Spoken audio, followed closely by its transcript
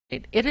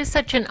It is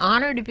such an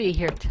honor to be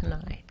here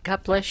tonight.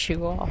 God bless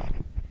you all.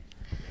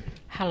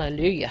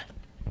 Hallelujah.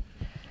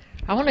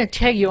 I want to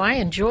tell you, I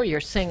enjoy your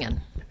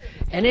singing.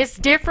 And it's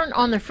different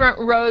on the front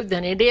row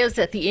than it is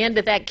at the end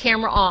of that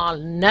camera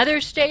on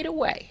another state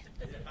away.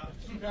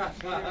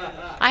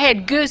 I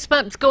had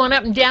goosebumps going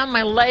up and down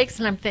my legs,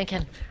 and I'm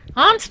thinking,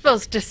 I'm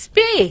supposed to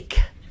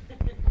speak.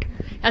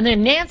 And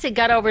then Nancy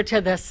got over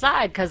to the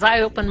side because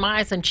I opened my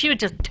eyes, and she was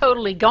just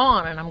totally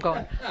gone, and I'm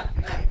going,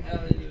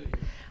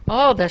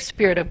 oh, the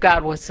Spirit of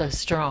God was so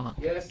strong.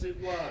 Yes, it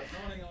was.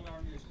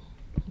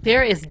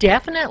 There is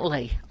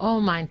definitely, oh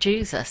my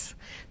Jesus.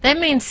 That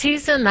means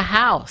he's in the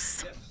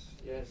house.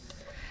 Yes.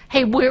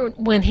 Hey,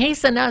 when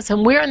he's in us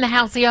and we're in the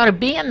house, he ought to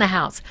be in the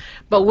house.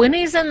 But when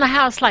he's in the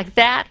house like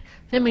that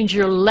means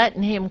you're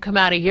letting him come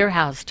out of your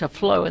house to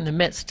flow in the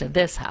midst of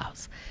this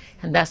house.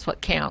 And that's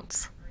what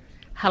counts.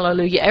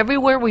 Hallelujah.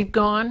 Everywhere we've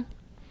gone,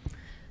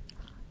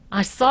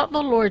 I sought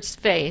the Lord's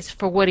face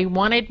for what he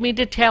wanted me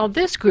to tell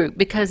this group,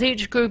 because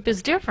each group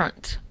is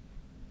different.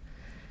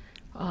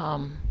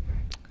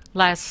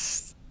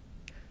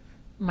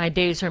 My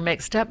days are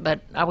mixed up, but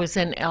I was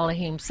in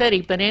Elohim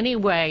City. But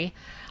anyway,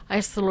 I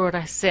asked the Lord,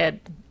 I said,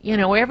 you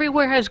know,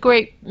 everywhere has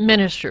great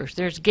ministers.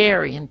 There's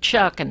Gary and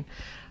Chuck, and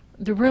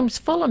the room's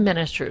full of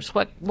ministers.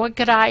 What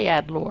could I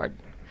add, Lord?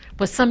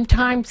 But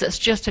sometimes it's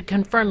just a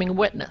confirming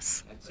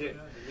witness. That's it.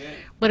 Amen.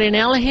 But in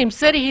Elohim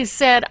City, he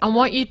said, I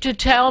want you to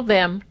tell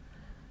them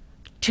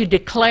to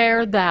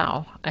declare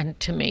thou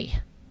unto me.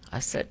 I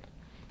said,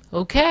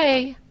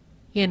 okay.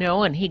 You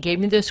know, and he gave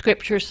me the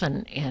scriptures,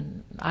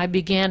 and I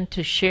began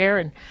to share.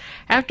 And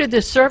after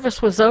the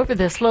service was over,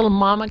 this little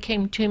mama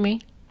came to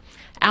me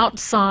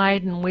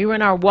outside, and we were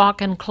in our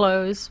walking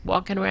clothes,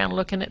 walking around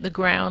looking at the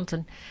grounds,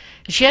 and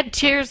she had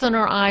tears in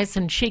her eyes,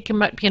 and she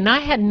came up to me, and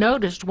I had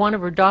noticed one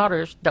of her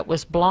daughters that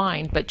was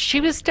blind, but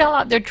she was still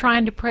out there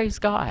trying to praise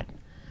God.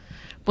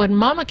 When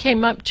Mama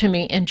came up to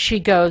me, and she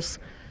goes,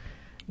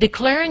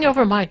 declaring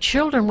over my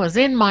children was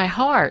in my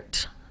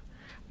heart,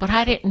 but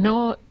I didn't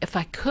know if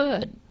I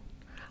could.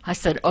 I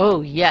said,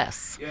 oh,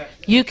 yes. Yes.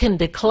 You can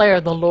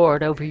declare the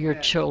Lord over your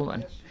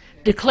children.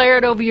 Declare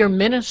it over your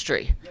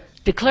ministry.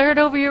 Declare it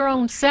over your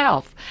own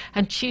self.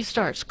 And she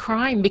starts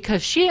crying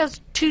because she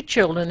has 2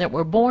 children that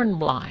were born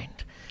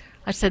blind.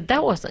 I said,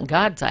 that wasn't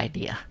God's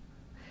idea.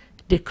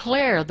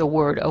 Declare the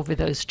word over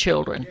those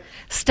children.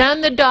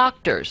 Stun the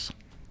doctors.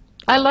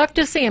 I love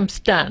to see them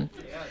stunned.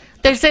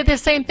 They say the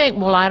same thing.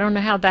 Well, I don't know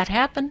how that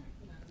happened.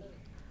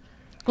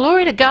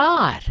 Glory to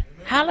God.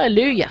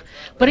 Hallelujah.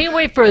 But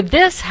anyway, for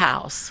this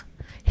house,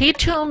 he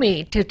told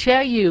me to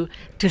tell you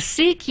to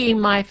seek ye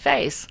my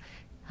face.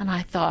 And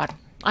I thought,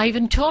 I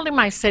even told him,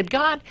 I said,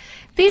 God,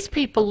 these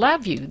people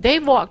love you.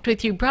 They've walked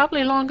with you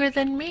probably longer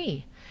than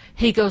me.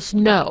 He goes,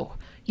 no,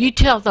 you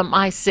tell them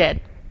I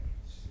said,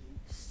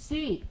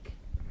 seek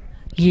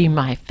ye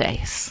my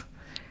face.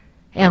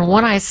 And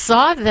when I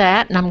saw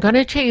that, and I'm going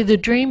to tell you the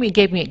dream he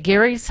gave me at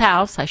Gary's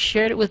house, I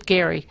shared it with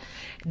Gary.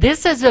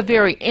 This is a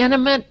very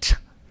intimate,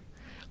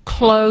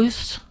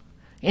 close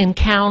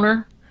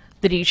encounter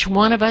that each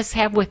one of us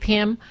have with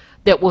him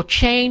that will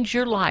change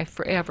your life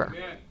forever.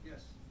 Amen.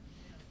 Yes.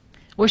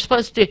 We're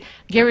supposed to,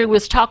 Gary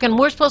was talking,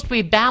 we're supposed to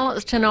be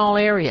balanced in all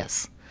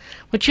areas.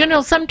 But you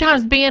know,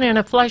 sometimes being in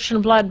a flesh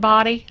and blood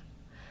body,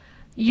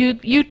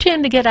 you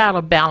tend to get out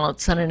of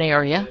balance in an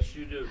area. Yes,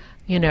 you do.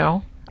 You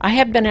know, I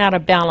have been out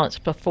of balance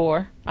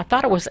before. I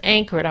thought it was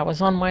anchored. I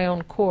was on my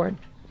own cord.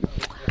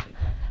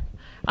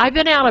 I've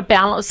been out of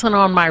balance and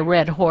on my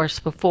red horse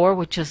before,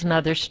 which is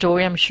another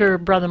story. I'm sure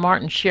Brother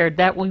Martin shared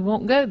that. We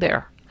won't go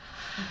there.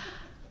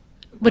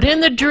 But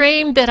in the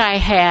dream that I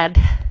had,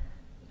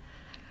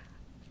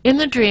 in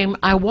the dream,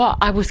 I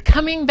was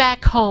coming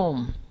back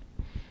home.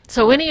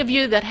 So any of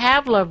you that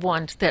have loved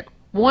ones that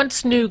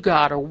once knew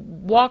God or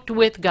walked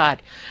with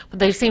God, but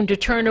they seem to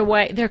turn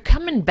away, they're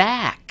coming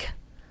back.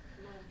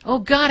 Oh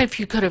God, if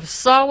you could have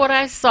saw what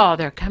I saw,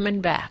 they're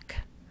coming back.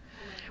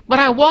 But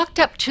I walked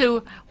up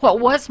to what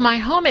was my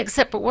home,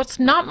 except for what's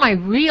not my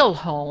real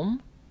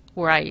home,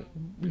 where I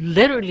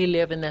literally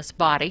live in this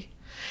body.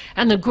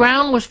 And the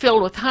ground was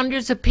filled with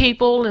hundreds of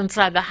people.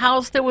 Inside the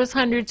house there was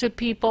hundreds of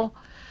people.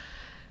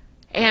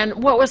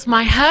 And what was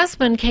my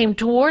husband came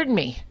toward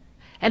me.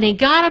 And he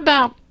got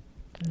about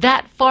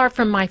that far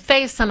from my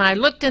face, and I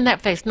looked in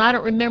that face, and I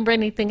don't remember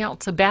anything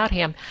else about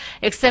him,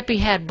 except he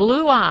had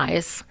blue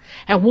eyes.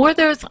 And where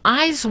those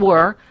eyes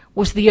were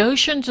was the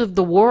oceans of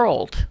the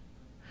world.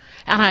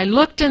 And I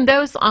looked in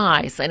those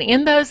eyes, and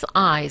in those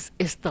eyes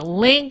is the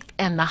length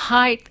and the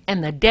height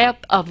and the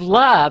depth of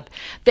love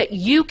that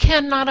you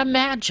cannot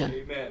imagine.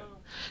 Amen.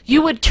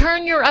 You would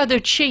turn your other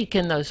cheek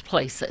in those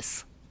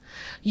places.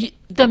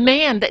 The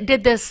man that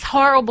did this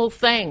horrible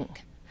thing,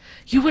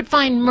 you would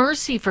find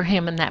mercy for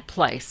him in that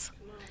place.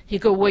 You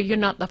go, well, you're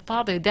not the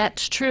father.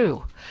 That's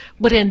true.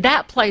 But in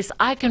that place,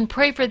 I can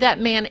pray for that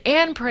man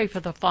and pray for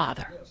the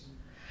father.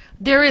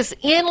 There is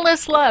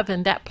endless love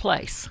in that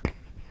place.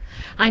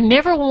 I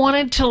never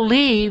wanted to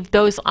leave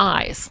those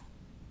eyes.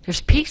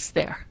 There's peace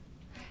there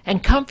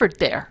and comfort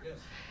there.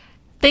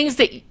 Things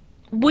that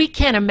we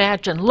can't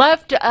imagine.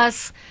 Love to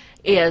us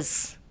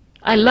is,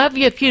 I love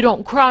you if you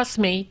don't cross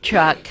me,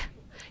 Chuck,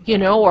 you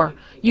know, or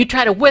you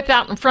try to whip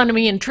out in front of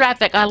me in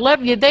traffic, I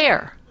love you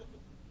there.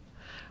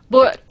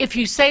 But if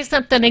you say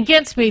something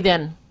against me,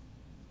 then,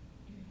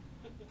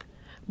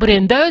 but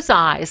in those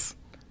eyes,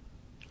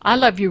 I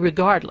love you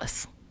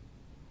regardless.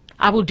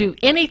 I will do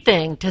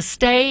anything to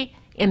stay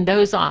in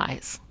those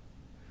eyes.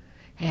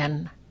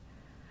 And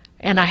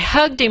I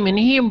hugged him and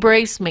he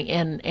embraced me,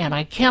 and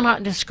I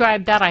cannot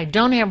describe that. I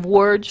don't have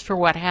words for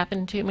what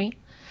happened to me.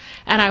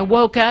 And I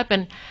woke up,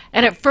 and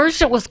at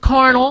first it was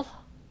carnal,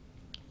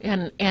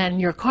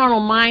 and your carnal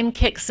mind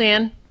kicks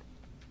in.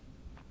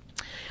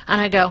 And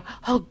I go,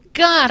 oh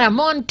God, I'm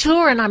on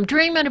tour and I'm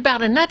dreaming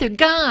about another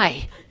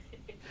guy.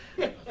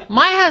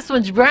 My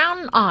husband's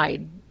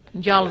brown-eyed.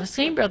 Y'all have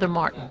seen Brother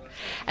Martin.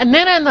 And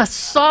then in the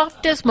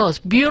softest,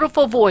 most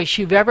beautiful voice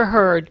you've ever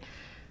heard,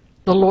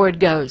 the Lord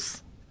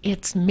goes,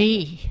 it's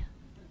me.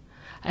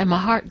 And my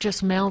heart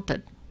just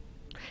melted.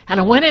 And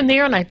I went in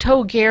there and I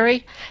told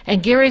Gary,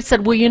 and Gary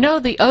said, well, you know,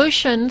 the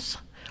oceans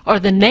are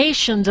the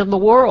nations of the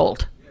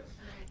world.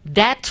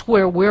 That's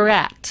where we're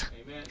at.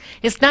 Amen.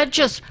 It's not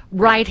just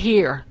right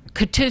here.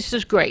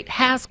 Catoosa's great.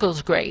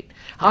 Haskell's great.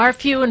 Our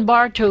few in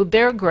Bartow,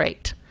 they're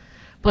great.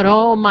 But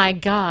oh my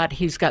God,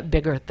 he's got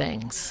bigger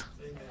things.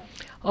 Amen.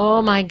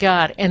 Oh my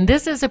God. And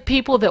this is a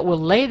people that will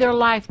lay their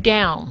life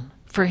down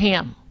for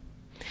him.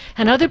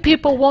 And other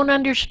people won't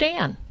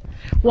understand.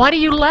 Why do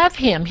you love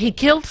him? He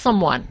killed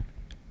someone.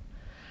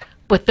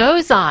 But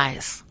those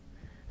eyes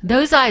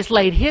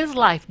laid his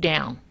life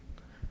down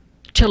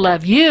to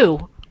love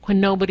you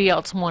when nobody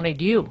else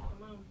wanted you.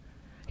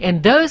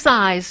 In those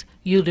eyes,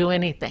 you'll do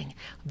anything.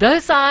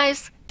 Those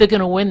eyes, they're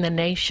going to win the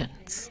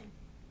nations.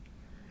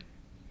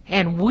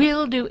 And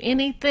we'll do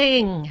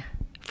anything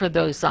for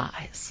those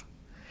eyes.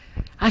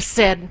 I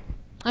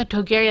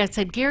told Gary, I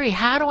said, Gary,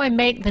 how do I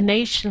make the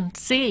nation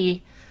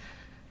see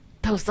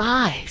those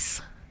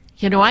eyes?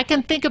 You know, I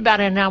can think about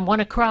it and I want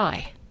to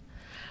cry.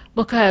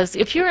 Because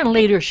if you're in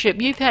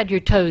leadership, you've had your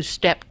toes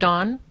stepped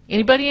on.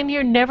 Anybody in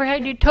here never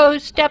had your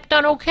toes stepped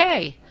on?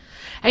 Okay.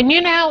 And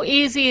you know how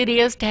easy it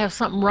is to have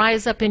something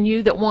rise up in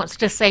you that wants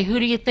to say, who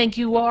do you think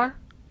you are?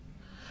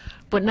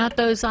 But not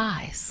those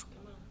eyes.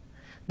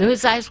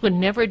 Those eyes would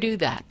never do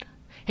that.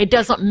 It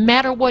doesn't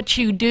matter what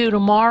you do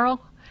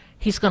tomorrow.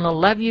 He's going to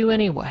love you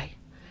anyway.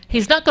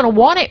 He's not going to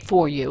want it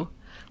for you,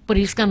 but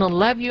he's going to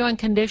love you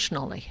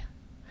unconditionally.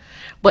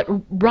 But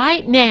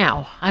right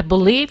now, I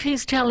believe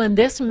he's telling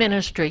this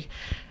ministry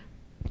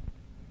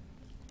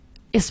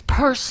is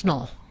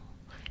personal.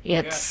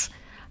 It's,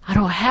 I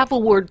don't have a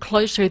word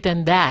closer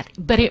than that,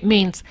 but it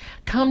means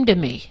come to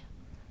me,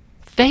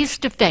 face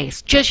to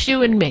face, just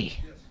you and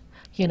me.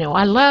 You know,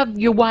 I love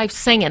your wife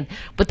singing,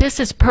 but this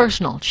is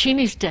personal. She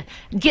needs to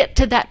get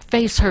to that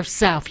face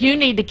herself. You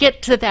need to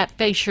get to that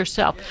face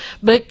yourself,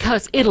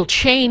 because it'll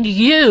change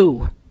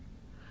you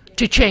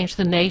to change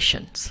the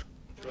nations.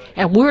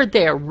 And we're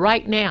there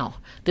right now.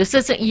 This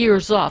isn't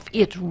years off.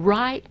 It's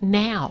right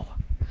now.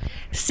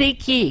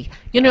 Seek ye.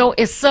 You know,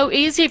 it's so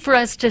easy for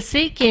us to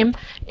seek him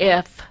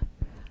if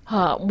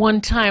one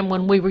time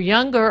when we were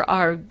younger,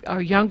 our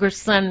younger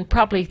son,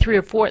 probably 3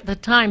 or 4 at the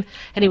time,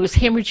 and he was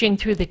hemorrhaging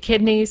through the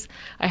kidneys.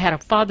 I had a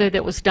father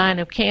that was dying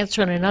of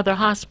cancer in another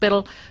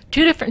hospital.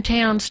 2 different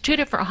towns, 2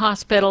 different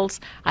hospitals.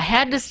 I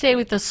had to stay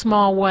with the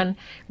small one.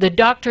 The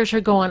doctors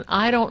are going,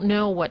 I don't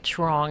know what's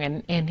wrong.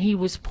 And he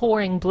was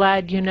pouring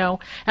blood, you know.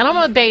 And I'm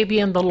a baby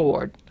in the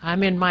Lord.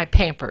 I'm in my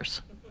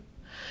Pampers.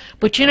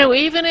 But, you know,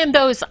 even in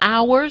those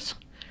hours,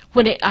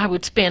 when I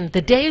would spend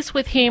the days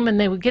with him and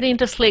they were getting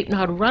to sleep, and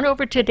I would run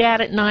over to Dad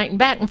at night and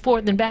back and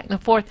forth and back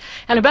and forth.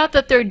 And about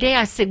the 3rd day,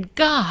 I said,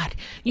 God,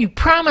 you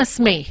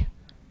promised me.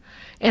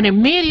 And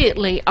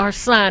immediately our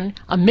son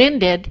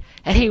amended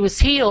and he was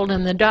healed.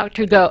 And the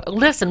doctor go,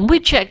 listen, we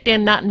checked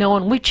in not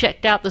knowing, we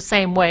checked out the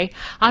same way.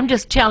 I'm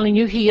just telling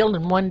you, he healed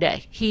in 1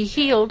 day. He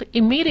healed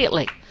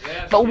immediately.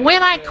 Yes, but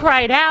when I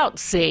cried out,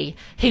 see,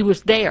 he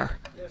was there.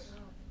 Yes.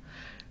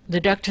 The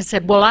doctor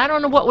said, well, I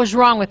don't know what was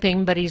wrong with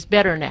him, but he's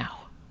better now.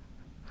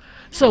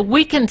 So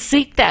we can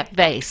seek that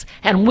face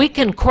and we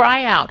can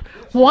cry out.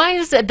 Why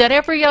is it that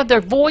every other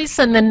voice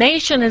in the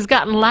nation has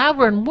gotten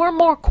louder and we're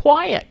more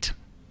quiet?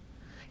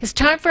 It's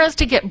time for us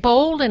to get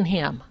bold in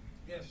him.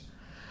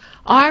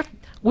 Yes.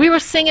 We were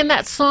singing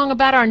that song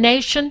about our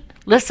nation.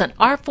 Listen,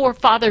 our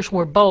forefathers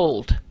were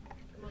bold.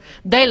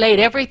 They laid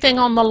everything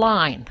on the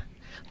line.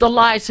 The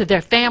lives of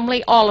their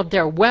family, all of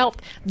their wealth.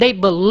 They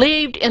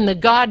believed in the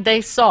God they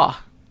saw.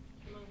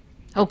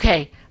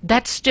 Okay,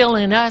 that's still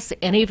in us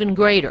and even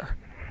greater.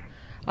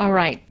 All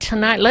right,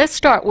 tonight let's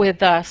start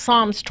with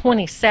Psalms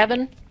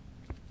 27.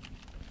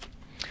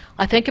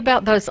 I think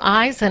about those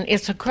eyes, and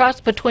it's a cross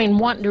between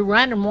wanting to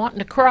run and wanting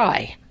to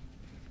cry.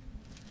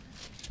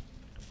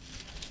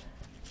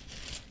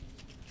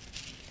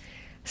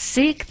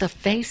 Seek the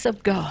face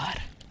of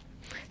God.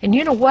 And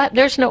you know what?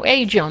 There's no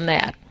age on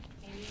that.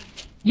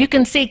 You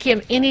can seek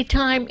him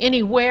anytime,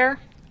 anywhere.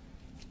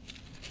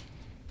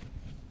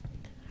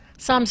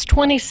 Psalms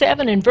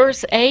 27 and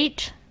verse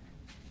 8.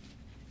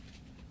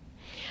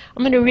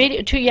 I'm going to read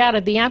it to you out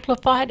of the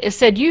Amplified. It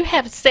said, you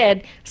have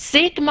said,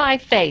 seek my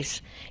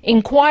face,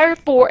 inquire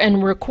for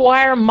and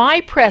require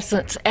my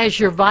presence as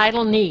your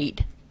vital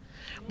need.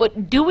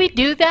 But do we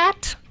do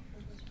that?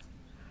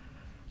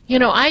 You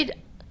know, I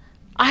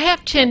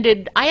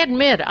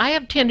admit, I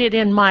have tended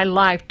in my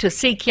life to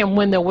seek him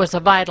when there was a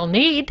vital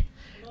need.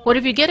 What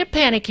if you get a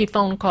panicky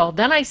phone call?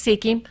 Then I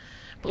seek him.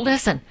 But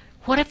listen,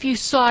 what if you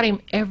sought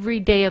him every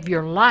day of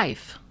your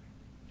life?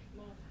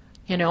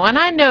 You know, and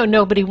I know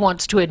nobody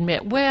wants to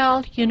admit,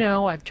 well, you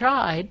know, I've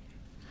tried.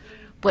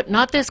 But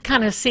not this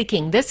kind of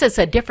seeking. This is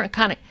a different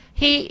kind of,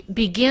 he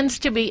begins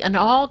to be an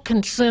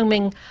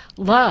all-consuming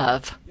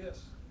love. Yes.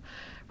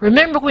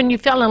 Remember when you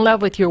fell in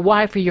love with your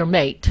wife or your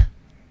mate?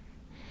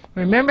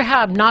 Remember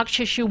how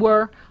obnoxious you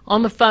were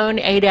on the phone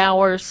 8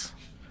 hours?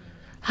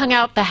 Hung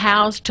out the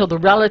house till the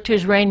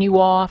relatives ran you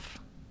off?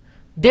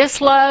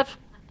 This love,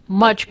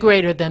 much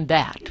greater than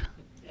that.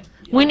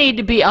 We need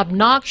to be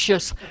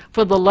obnoxious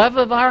for the love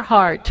of our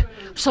heart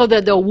so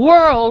that the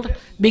world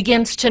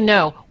begins to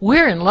know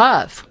we're in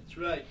love. That's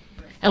right.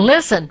 And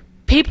listen,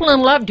 people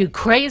in love do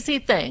crazy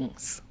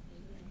things.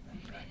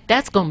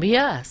 That's going to be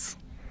us.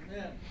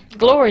 Amen.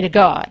 Glory to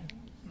God.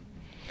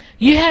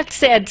 You have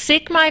said,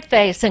 seek my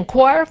face,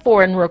 inquire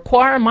for and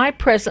require my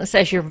presence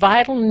as your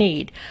vital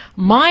need.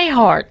 My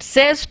heart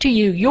says to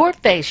you, your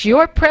face,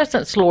 your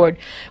presence, Lord,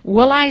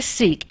 will I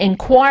seek,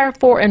 inquire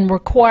for and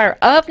require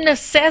of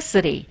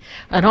necessity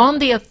and on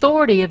the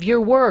authority of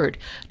your word.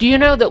 Do you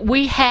know that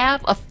we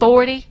have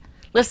authority?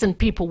 Listen,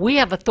 people, we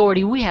have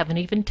authority we haven't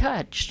even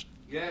touched.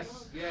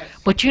 Yes, yes.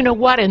 But you know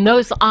what? In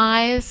those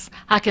eyes,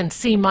 I can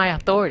see my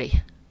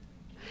authority.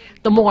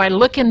 The more I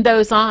look in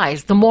those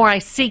eyes, the more I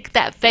seek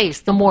that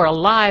face, the more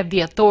alive the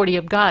authority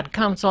of God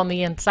comes on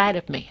the inside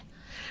of me.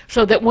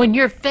 So that when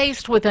you're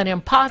faced with an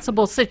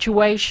impossible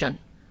situation,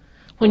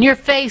 when you're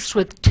faced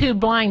with 2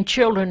 blind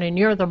children and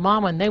you're the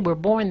mom and they were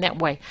born that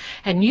way,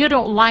 and you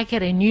don't like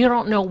it and you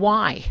don't know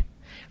why,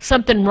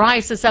 something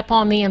rises up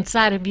on the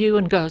inside of you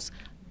and goes,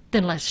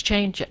 then let's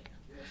change it.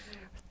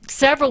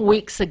 Several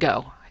weeks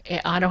ago,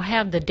 I don't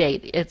have the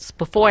date, it's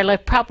before I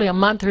left, probably a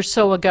month or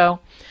so ago,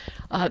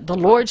 the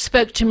Lord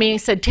spoke to me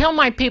and said, tell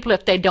my people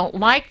if they don't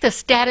like the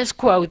status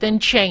quo, then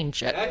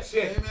change it. That's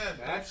it. Amen.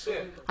 That's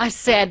it. I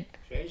said,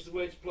 change the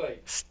way it's played.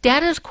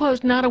 Status quo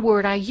is not a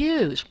word I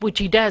use, which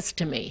he does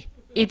to me.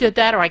 Either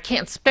that or I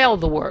can't spell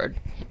the word.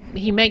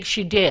 He makes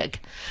you dig.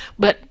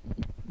 But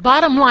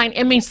bottom line,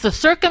 it means the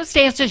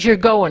circumstances you're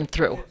going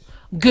through,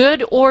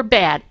 good or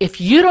bad, if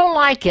you don't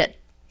like it,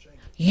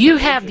 you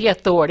have the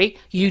authority,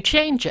 you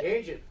change it.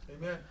 Change it.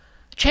 Amen.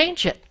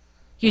 Change it.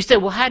 You say,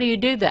 well, how do you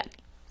do that?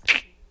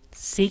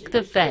 Seek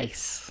the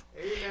face.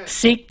 Amen.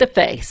 Seek the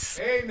face.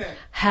 Amen.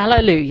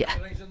 Hallelujah.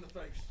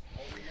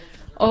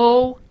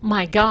 Oh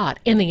my God,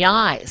 in the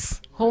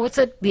eyes. Oh, what's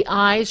it? The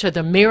eyes are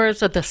the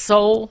mirrors of the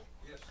soul.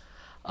 Yes.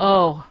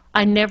 Oh,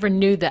 I never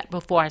knew that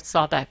before I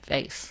saw that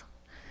face.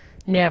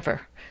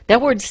 Never. That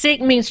word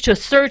seek means to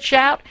search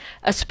out,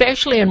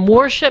 especially in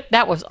worship.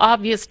 That was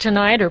obvious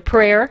tonight, or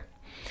prayer.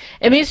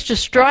 It means to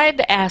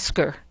strive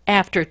after,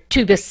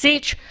 to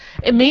beseech.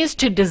 It means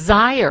to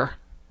desire.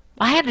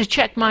 I had to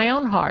check my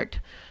own heart.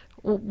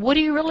 What are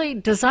you really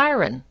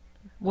desiring?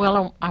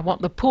 Well, I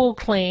want the pool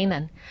clean,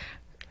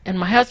 and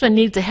my husband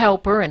needs a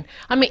helper. And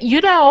I mean, you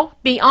know,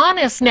 be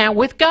honest now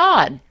with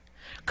God,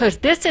 because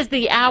this is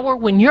the hour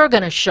when you're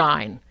going to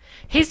shine.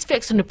 He's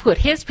fixing to put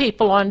his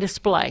people on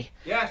display.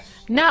 Yes.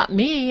 Not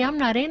me. I'm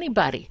not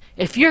anybody.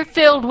 If you're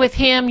filled with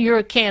him, you're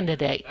a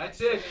candidate.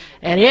 That's it.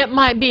 And it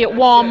might be at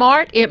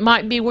Walmart. It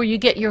might be where you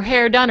get your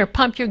hair done or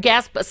pump your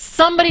gas, but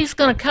somebody's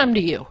going to come to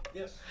you.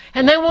 Yes.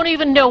 And they won't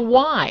even know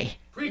why.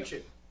 Preach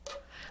it.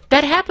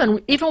 That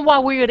happened even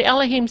while we were at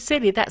Elohim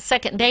City that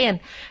second day,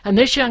 and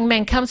this young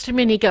man comes to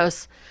me and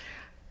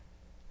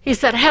he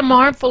said, I have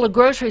my arm full of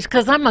groceries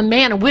because I'm a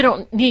man and we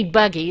don't need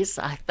buggies.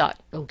 I thought,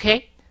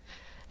 okay.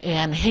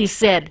 And he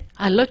said,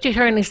 I looked at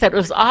her and he said, it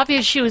was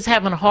obvious she was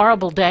having a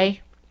horrible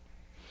day,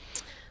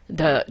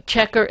 the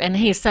checker, and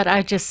he said,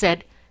 I just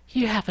said,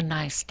 you have a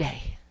nice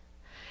day.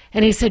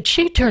 And he said,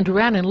 she turned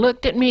around and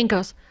looked at me and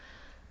goes,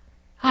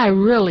 I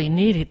really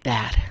needed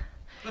that.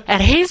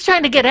 And he's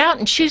trying to get out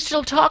and she's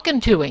still talking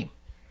to him.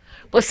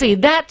 Well, see,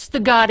 that's the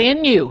God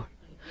in you,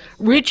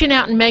 reaching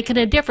out and making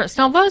a difference.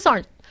 Now, those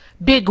aren't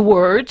big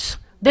words.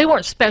 They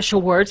weren't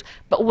special words.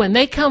 But when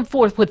they come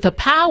forth with the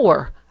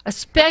power,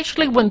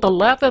 especially when the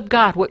love of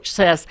God, which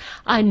says,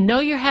 I know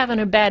you're having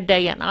a bad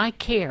day and I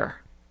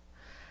care.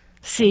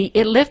 See,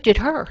 it lifted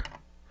her.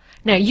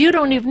 Now, you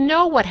don't even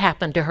know what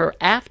happened to her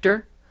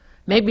after.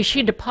 Maybe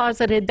she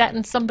deposited that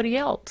in somebody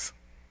else.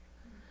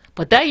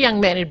 But that young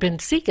man had been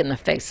seeking the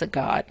face of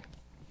God.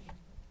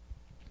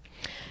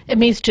 It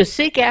means to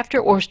seek after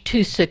or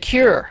to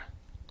secure.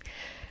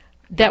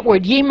 That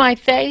word, ye my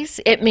face,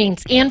 it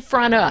means in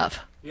front of.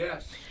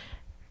 Yes.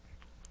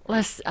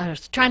 I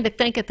was trying to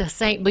think of the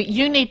same, but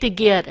you need to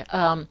get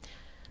up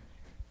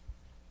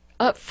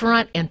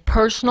front and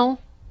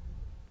personal,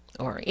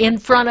 or in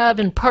front of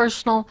and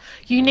personal.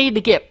 You need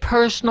to get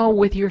personal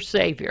with your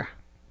Savior.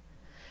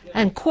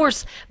 And of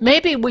course,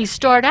 maybe we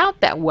start out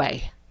that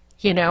way.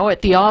 You know,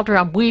 at the altar,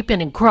 I'm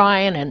weeping and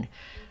crying, and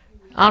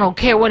I don't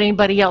care what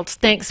anybody else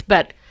thinks,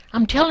 but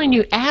I'm telling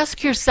you,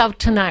 ask yourself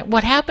tonight,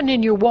 what happened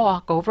in your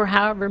walk over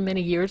however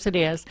many years it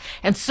is,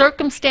 and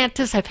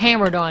circumstances have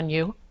hammered on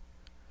you,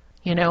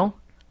 you know?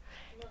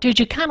 Did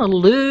you kind of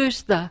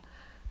lose the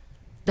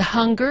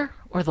hunger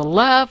or the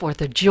love or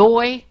the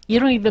joy? You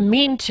don't even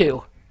mean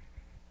to.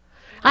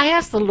 I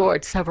asked the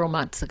Lord several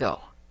months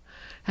ago.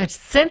 And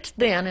since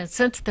then, and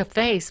since the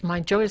face, my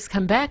joy has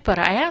come back. But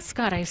I asked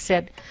God, I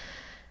said,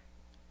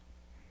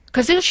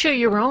 because He'll show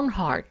your own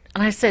heart.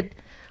 And I said,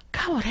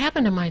 God, what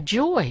happened to my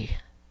joy?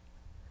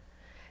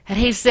 And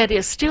He said,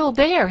 it's still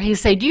there. He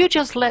said, you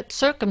just let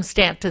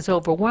circumstances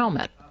overwhelm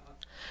it.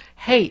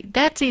 Hey,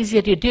 that's easy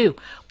to do.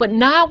 But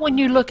now when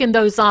you look in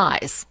those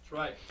eyes, That's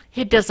right.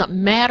 it doesn't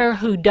matter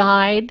who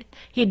died.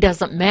 It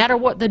doesn't matter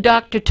what the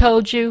doctor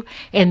told you.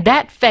 In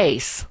that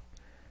face,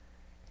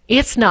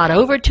 it's not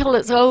over till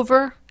it's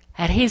over,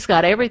 and He's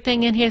got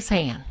everything in His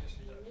hand.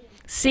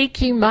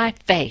 Seek ye my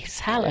face.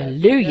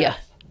 Hallelujah.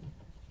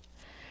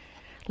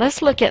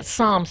 Let's look at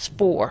Psalms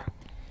 4.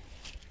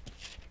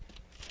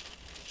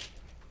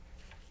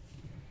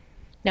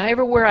 Now,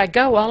 everywhere I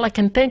go, all I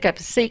can think of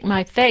is seek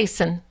my face,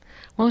 and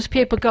most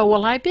people go,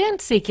 well, I've been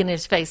seeking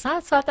His face. I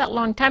saw that a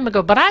long time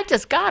ago, but I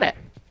just got it.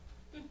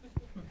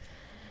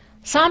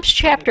 Psalms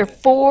chapter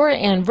 4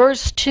 and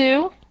verse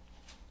 2.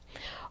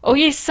 O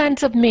ye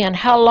sons of men,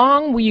 how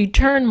long will you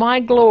turn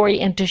my glory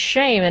into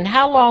shame, and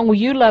how long will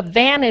you love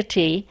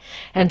vanity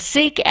and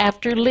seek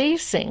after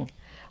leasing?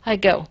 I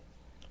go,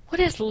 what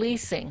is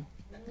leasing?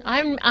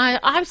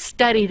 I've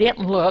studied it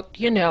and looked,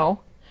 you know.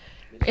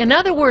 In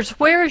other words,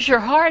 where is your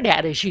heart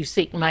at as you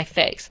seek my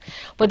face?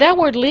 But that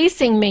word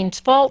leasing means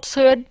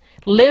falsehood,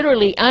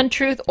 literally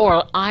untruth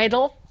or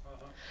idol.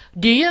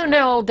 Do you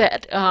know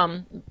that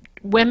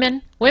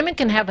women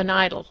can have an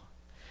idol?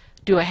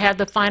 Do I have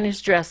the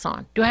finest dress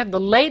on? Do I have the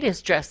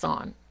latest dress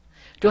on?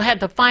 Do I have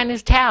the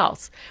finest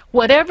house?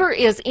 Whatever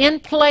is in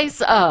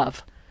place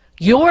of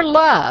your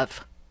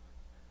love,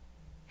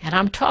 and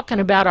I'm talking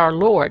about our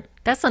Lord,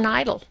 that's an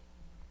idol.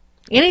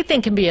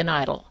 Anything can be an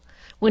idol.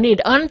 We need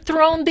to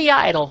unthrone the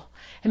idol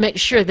and make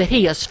sure that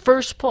He is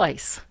first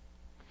place.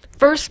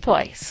 First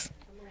place.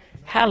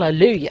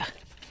 Hallelujah.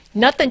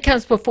 Nothing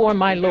comes before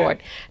my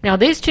Lord. Now,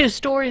 these two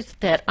stories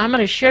that I'm going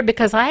to share,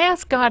 because I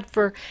asked God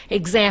for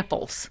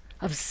examples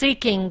of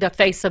seeking the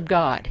face of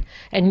God.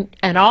 And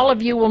all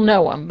of you will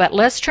know them. But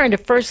let's turn to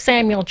 1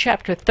 Samuel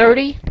chapter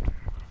 30.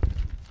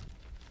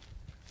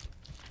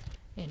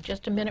 In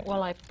just a minute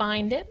while I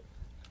find it.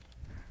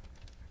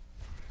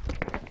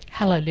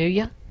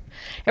 Hallelujah.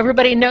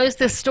 Everybody knows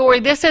this story.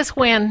 This is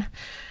when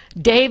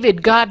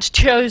David, God's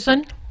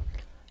chosen,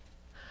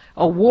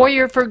 a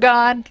warrior for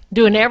God,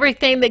 doing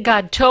everything that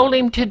God told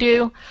him to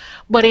do.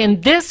 But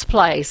in this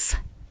place,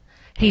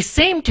 he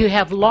seemed to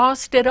have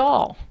lost it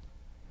all.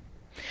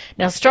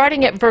 Now,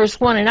 starting at verse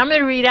 1, and I'm going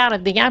to read out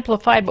of the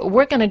Amplified, but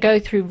we're going to go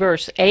through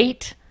verse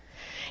 8.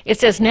 It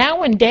says, Now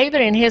when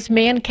David and his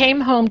men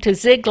came home to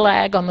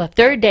Ziklag on the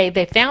third day,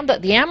 they found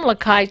that the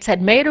Amalekites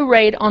had made a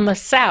raid on the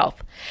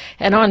south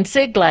and on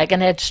Ziklag,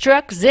 and had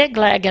struck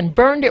Ziklag and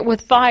burned it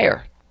with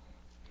fire,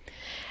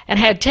 and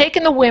had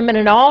taken the women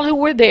and all who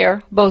were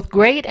there, both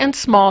great and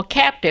small,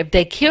 captive.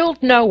 They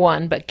killed no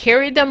one, but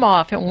carried them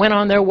off and went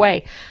on their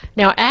way.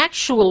 Now,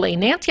 actually,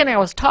 Nancy and I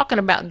was talking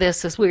about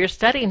this as we were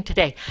studying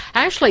today.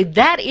 Actually,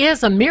 that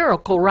is a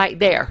miracle right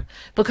there,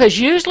 because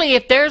usually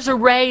if there's a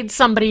raid,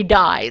 somebody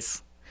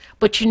dies.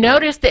 But you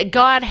notice that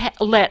God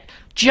let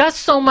just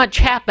so much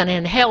happen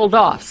and held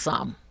off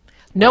some.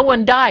 No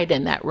one died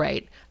in that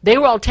raid. They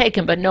were all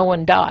taken, but no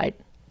one died.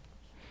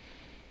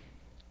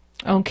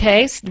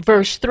 Okay,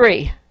 verse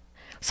 3.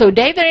 So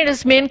David and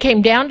his men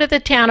came down to the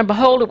town, and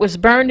behold, it was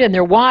burned, and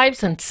their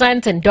wives and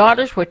sons and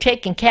daughters were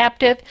taken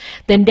captive.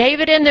 Then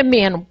David and the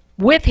men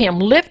with him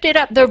lifted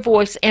up their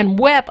voice and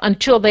wept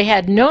until they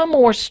had no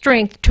more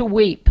strength to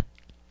weep.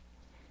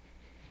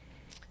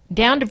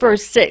 Down to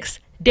verse 6.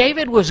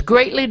 David was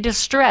greatly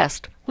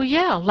distressed. Well,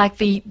 yeah, like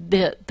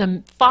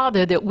the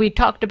father that we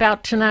talked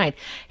about tonight.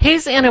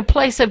 He's in a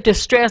place of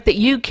distress that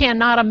you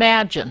cannot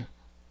imagine.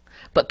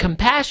 But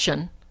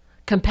compassion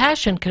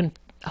can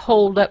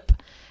hold up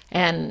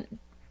and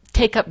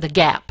take up the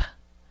gap.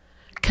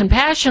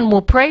 Compassion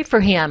will pray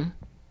for him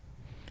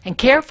and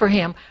care for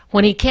him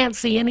when he can't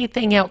see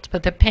anything else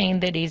but the pain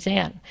that he's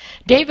in.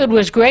 David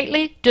was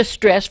greatly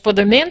distressed, for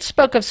the men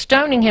spoke of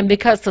stoning him,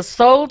 because the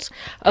souls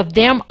of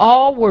them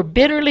all were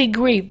bitterly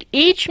grieved,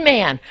 each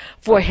man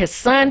for his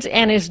sons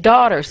and his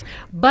daughters.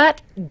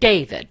 But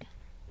David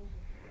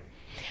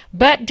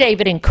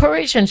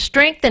encouraged and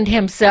strengthened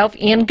himself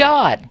in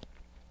God.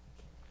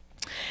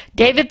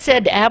 David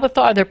said to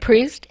Abiathar the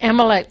priest,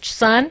 Ahimelech's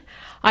son,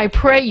 I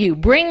pray you,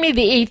 bring me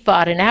the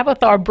ephod. And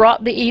Abiathar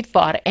brought the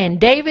ephod, and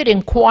David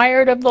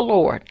inquired of the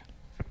Lord.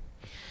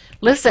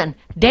 Listen,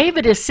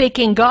 David is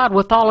seeking God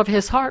with all of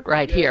his heart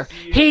right here.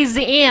 He's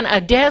in a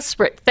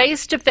desperate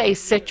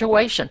face-to-face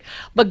situation.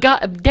 But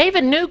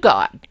David knew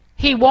God.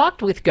 He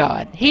walked with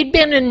God. He'd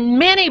been in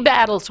many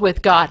battles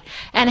with God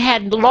and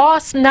had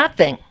lost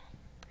nothing.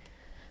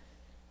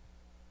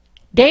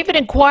 David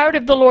inquired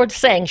of the Lord,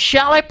 saying,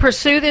 shall I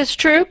pursue this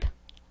troop?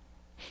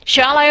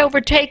 Shall I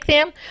overtake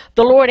them?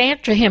 The Lord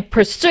answered him,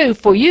 pursue,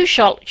 for you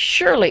shall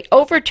surely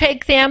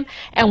overtake them,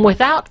 and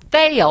without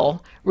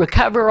fail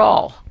recover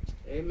all.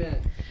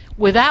 Amen.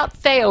 Without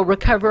fail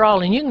recover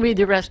all. And you can read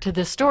the rest of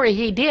the story.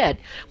 He did.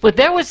 But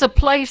there was a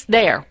place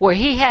there where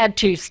he had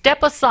to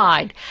step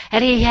aside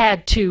and he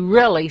had to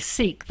really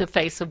seek the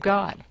face of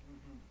God.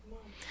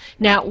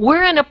 Now,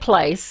 we're in a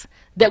place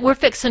that we're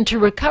fixing to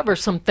recover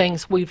some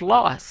things we've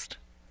lost.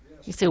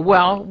 You say,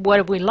 well, what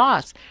have we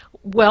lost?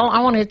 Well,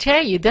 I want to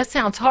tell you, that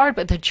sounds hard,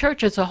 but the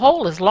church as a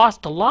whole has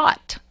lost a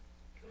lot.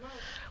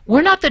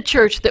 We're not the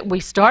church that we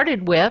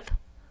started with.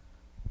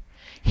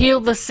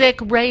 Heal the sick,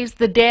 raise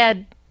the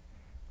dead,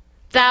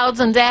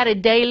 thousands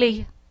added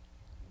daily.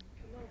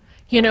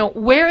 You know,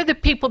 where are the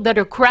people that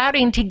are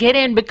crowding to get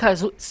in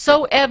because it's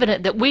so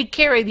evident that we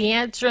carry the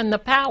answer and the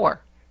power?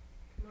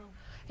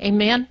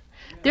 Amen?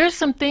 There's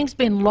some things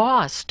been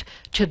lost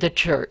to the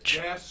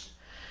church. Yes.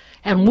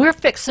 And we're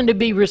fixing to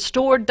be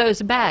restored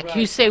those back. Right.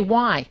 You say,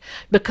 why?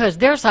 Because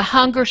there's a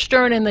hunger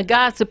stirring in the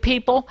guys of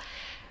people,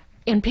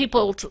 in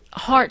people's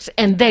hearts,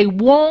 and they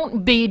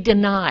won't be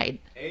denied.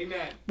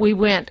 Amen. We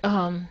went,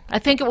 I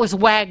think it was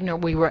Wagner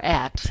we were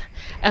at,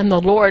 and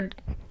the Lord,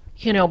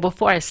 you know,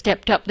 before I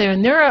stepped up there,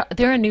 and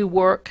they're a new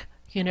work,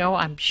 you know,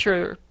 I'm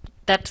sure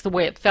that's the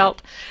way it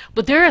felt,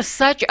 but there is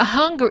such a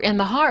hunger in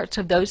the hearts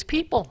of those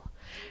people.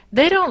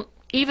 They don't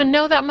even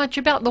know that much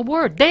about the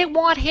Word. They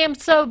want Him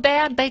so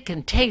bad they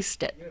can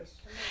taste it. Yes.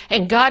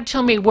 And God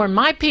told me, where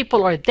my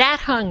people are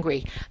that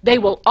hungry, they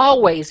will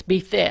always be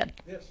fed.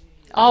 Yes.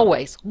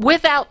 Always,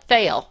 without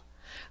fail.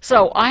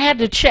 So I had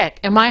to check,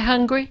 am I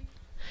hungry?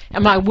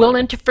 Am I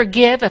willing to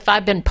forgive if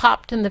I've been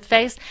popped in the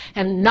face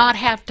and not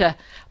have to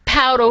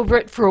pout over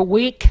it for a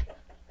week?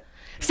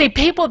 See,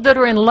 people that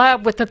are in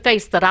love with the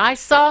face that I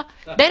saw,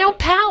 they don't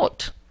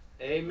pout.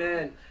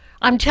 Amen.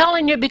 I'm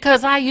telling you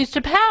because I used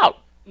to pout.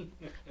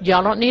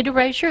 Y'all don't need to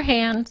raise your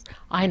hands.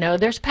 I know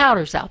there's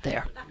pouters out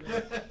there.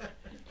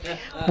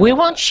 We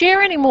won't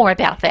share any more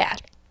about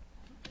that.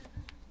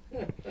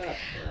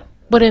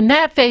 But in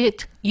that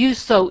faith, you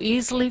so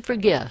easily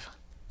forgive.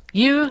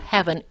 You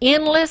have an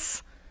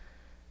endless,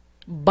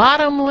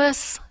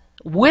 bottomless,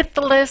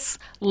 widthless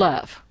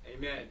love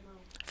Amen.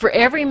 for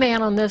every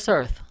man on this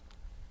earth.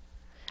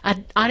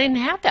 I didn't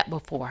have that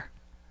before.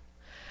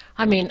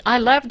 I mean, I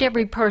loved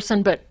every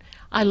person, but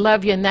I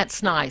love you and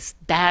that's nice.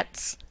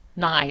 That's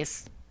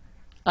nice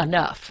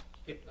enough.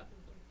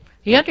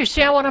 You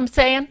understand what I'm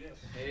saying?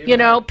 Yes. You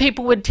know,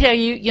 people would tell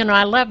you, you know,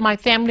 I love my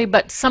family,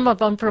 but some of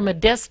them from a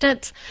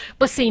distance.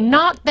 But see,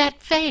 not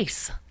that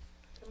face.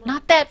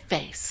 Not that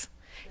face.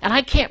 And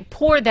I can't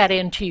pour that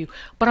into you.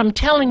 But I'm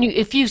telling you,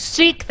 if you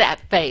seek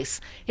that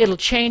face, it'll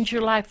change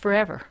your life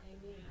forever.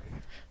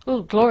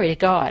 Oh, glory to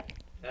God.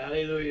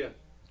 Hallelujah.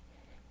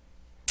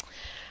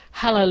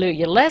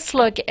 Hallelujah. Let's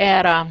look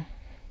at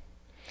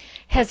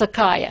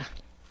Hezekiah.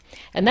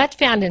 And that's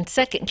found in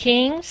 2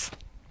 Kings.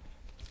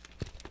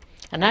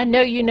 And I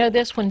know you know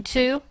this one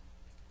too.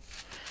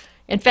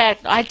 In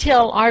fact, I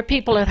tell our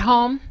people at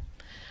home,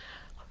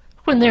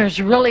 when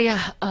there's really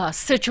a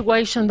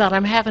situation that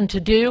I'm having to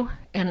do,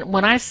 and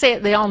when I say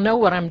it, they all know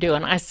what I'm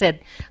doing. I said,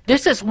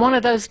 this is one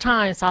of those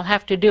times I'll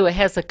have to do a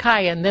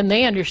Hezekiah, and then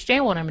they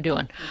understand what I'm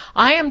doing.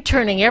 I am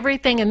turning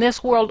everything in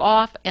this world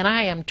off, and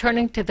I am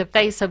turning to the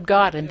face of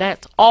God, and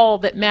that's all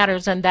that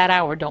matters in that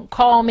hour. Don't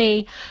call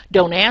me.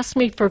 Don't ask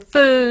me for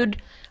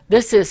food.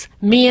 This is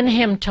me and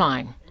Him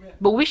time.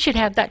 But we should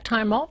have that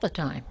time all the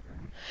time.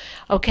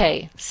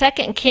 Okay, 2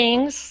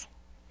 Kings,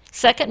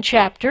 2nd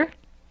chapter.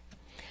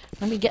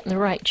 Let me get in the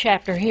right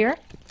chapter here.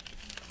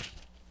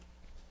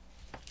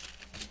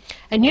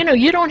 And you know,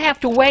 you don't have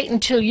to wait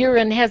until you're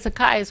in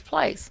Hezekiah's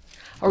place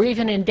or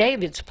even in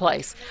David's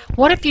place.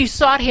 What if you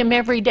sought Him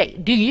every day?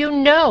 Do you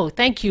know,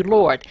 thank you,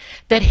 Lord,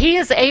 that He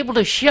is able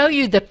to show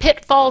you the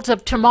pitfalls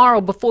of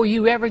tomorrow before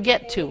you ever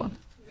get to Him?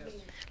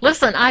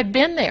 Listen, I've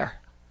been there.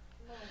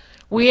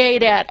 We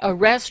ate at a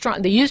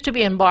restaurant that used to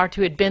be in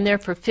Bartow, had been there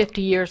for 50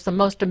 years, the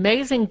most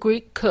amazing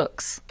Greek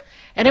cooks.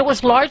 And it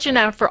was large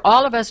enough for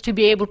all of us to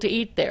be able to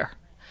eat there,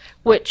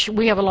 which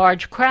we have a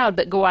large crowd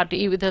that go out to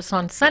eat with us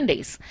on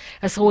Sundays.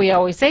 And so we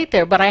always ate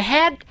there. But I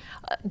had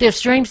this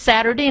dream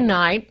Saturday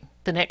night,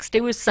 the next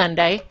day was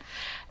Sunday,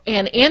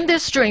 and in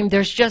this dream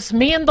there's just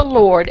me and the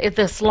Lord at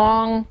this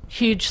long,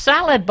 huge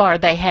salad bar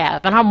they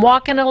have. And I'm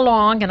walking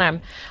along and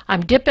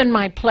I'm dipping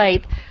my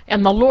plate,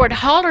 and the Lord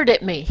hollered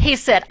at me. He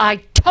said,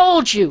 I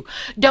told you,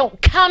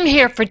 don't come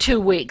here for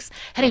 2 weeks.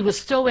 And He was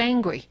so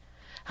angry.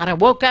 And I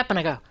woke up and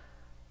I go,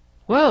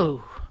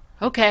 whoa,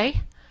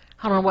 okay.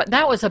 I don't know what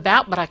that was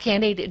about, but I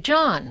can't eat at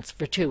John's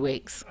for 2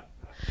 weeks.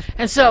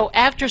 And so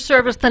after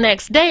service the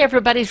next day,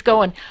 everybody's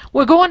going,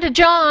 we're going to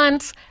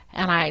John's.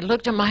 And I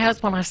looked at my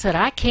husband and I said,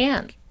 I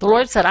can't. The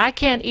Lord said, I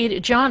can't eat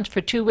at John's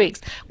for 2 weeks.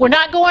 We're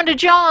not going to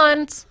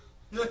John's.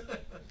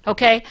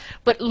 Okay?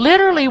 But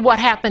literally what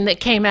happened that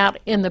came out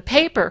in the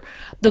paper,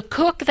 the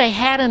cook they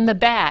had in the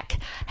back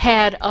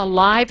had a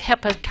live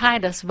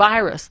hepatitis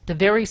virus, the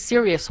very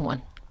serious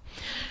one.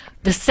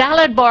 The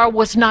salad bar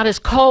was not as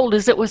cold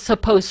as it was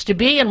supposed to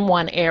be in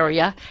one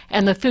area,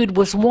 and the food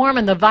was warm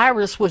and the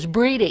virus was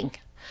breeding.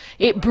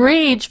 It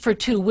breeds for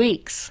 2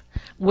 weeks.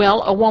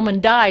 Well, a woman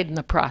died in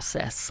the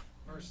process.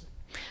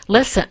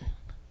 Listen,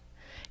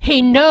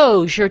 he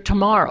knows your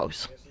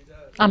tomorrows.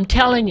 I'm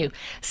telling you,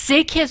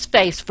 seek his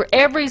face for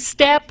every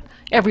step,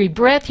 every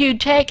breath you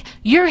take.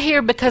 You're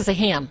here because of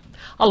him.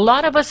 A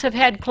lot of us have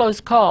had close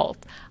calls.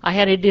 I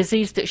had a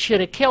disease that should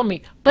have killed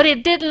me, but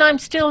it didn't. I'm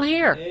still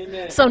here.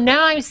 Amen. So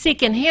now I'm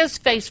seeking his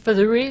face for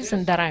the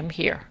reason that I'm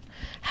here.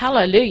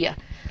 Hallelujah.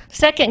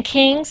 2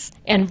 Kings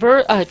and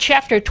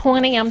chapter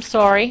 20, I'm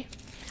sorry.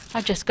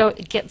 I just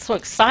get so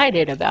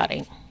excited about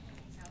him.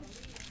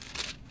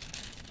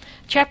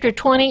 Chapter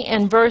 20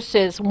 and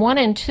verses 1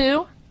 and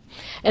 2.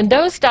 In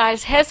those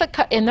days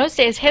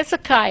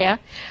Hezekiah,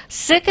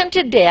 sick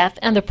unto death,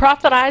 and the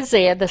prophet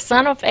Isaiah, the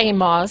son of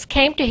Amoz,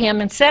 came to him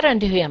and said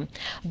unto him,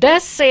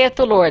 Thus saith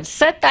the Lord,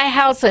 Set thy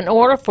house in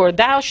order, for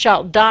thou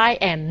shalt die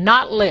and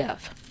not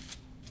live.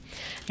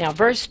 Now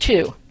verse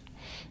 2.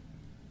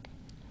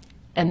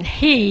 And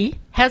he,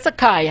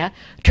 Hezekiah,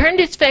 turned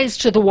his face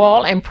to the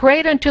wall and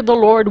prayed unto the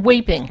Lord,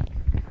 weeping.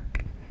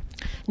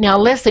 Now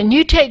listen,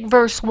 you take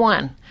verse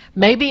 1.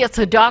 Maybe it's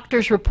a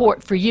doctor's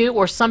report for you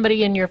or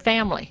somebody in your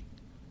family.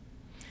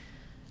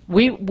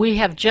 We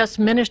have just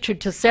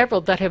ministered to several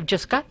that have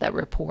just got that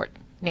report.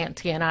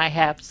 Nancy and I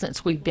have,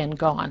 since we've been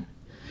gone.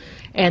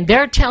 And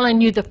they're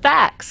telling you the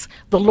facts.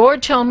 The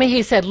Lord told me,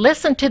 he said,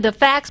 listen to the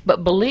facts,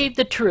 but believe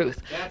the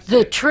truth.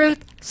 The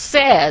truth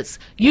says,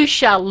 you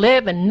shall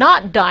live and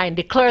not die and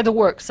declare the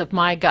works of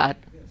my God.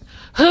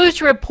 Whose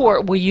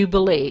report will you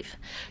believe?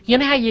 You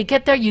know how you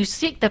get there? You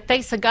seek the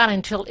face of God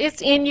until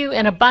it's in you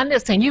in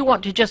abundance and you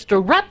want to just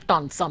erupt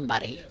on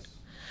somebody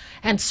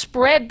and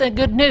spread the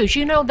good news.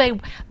 You know,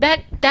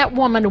 that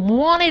woman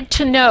wanted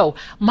to know,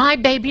 my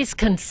babies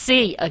can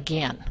see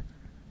again.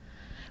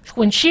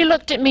 When she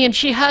looked at me and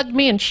she hugged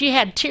me and she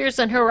had tears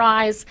in her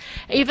eyes,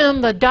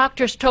 even the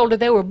doctors told her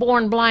they were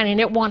born blind and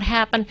it won't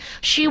happen,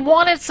 she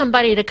wanted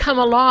somebody to come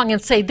along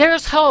and say,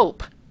 there's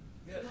hope.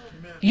 Yes.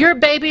 Your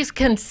babies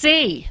can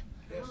see.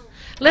 Yes.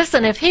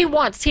 Listen, if he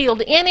wants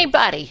healed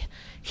anybody,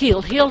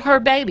 he'll heal her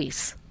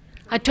babies.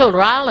 I told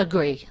her, I'll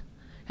agree.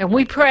 And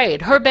we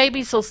prayed. Her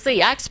babies will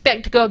see. I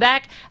expect to go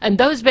back, and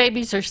those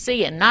babies are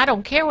seeing. And I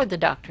don't care what the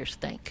doctors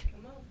think.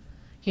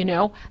 You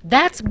know,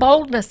 that's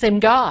boldness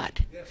in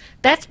God. Yes.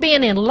 That's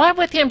being in love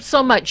with him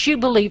so much you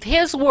believe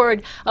his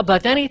word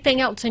above anything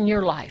else in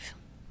your life.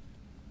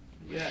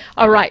 Yes.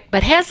 All right,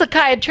 but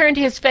Hezekiah turned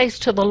his face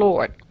to the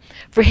Lord.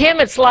 For him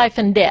it's life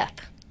and death.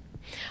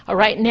 All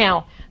right,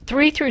 now,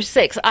 3 through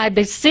 6. I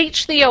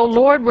beseech thee, O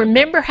Lord,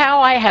 remember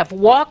how I have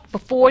walked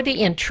before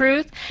thee in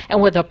truth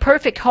and with a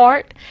perfect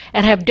heart,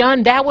 and have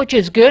done that which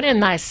is good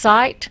in thy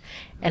sight.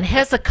 And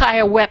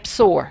Hezekiah wept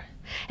sore.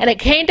 And it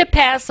came to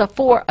pass,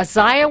 afore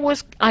Isaiah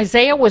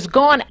was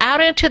gone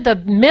out into the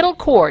middle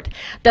court,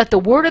 that the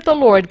word of the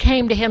Lord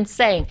came to him,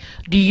 saying,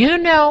 Do you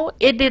know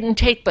it didn't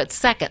take but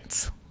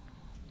seconds?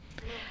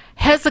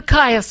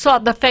 Hezekiah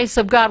sought the face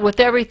of God with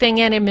everything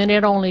in him, and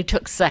it only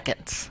took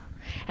seconds.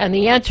 And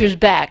the answer's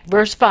back.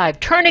 Verse 5,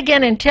 Turn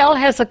again and tell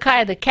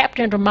Hezekiah, the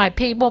captain of my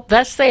people,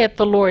 Thus saith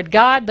the Lord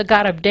God, the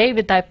God of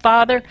David thy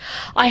father,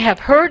 I have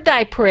heard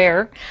thy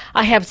prayer,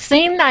 I have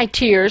seen thy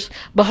tears.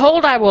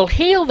 Behold, I will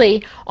heal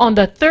thee. On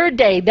the 3rd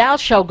day thou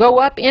shalt go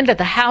up into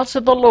the house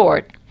of the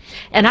Lord.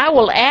 And I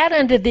will add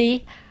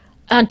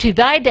unto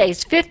thy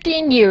days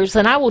 15 years,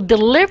 and I will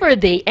deliver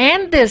thee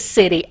and this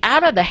city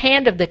out of the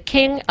hand of the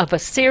king of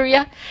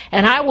Assyria.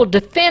 And I will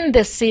defend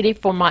this city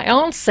for my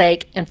own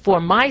sake and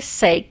for my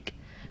sake,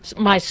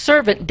 my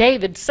servant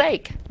David's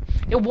sake.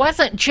 It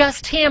wasn't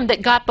just him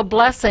that got the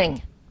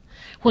blessing.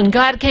 When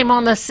God came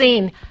on the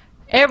scene,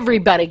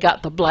 everybody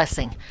got the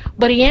blessing.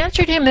 But he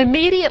answered him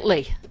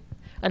immediately.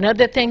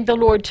 Another thing the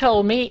Lord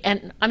told me,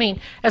 and I mean,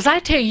 as I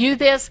tell you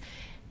this,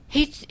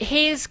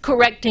 he's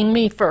correcting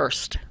me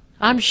first.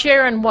 I'm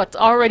sharing what's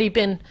already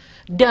been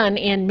done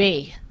in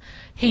me.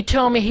 He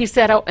told me, he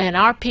said, oh, and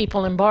our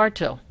people in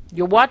Bartow.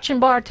 You're watching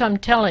Bartow, I'm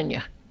telling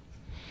you.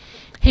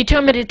 He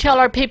told me to tell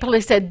our people, he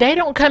said, they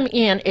don't come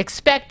in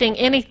expecting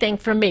anything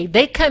from me.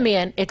 They come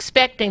in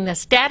expecting the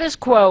status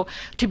quo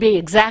to be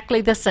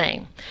exactly the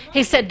same.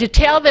 He said to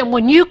tell them,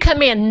 when you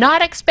come in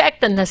not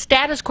expecting the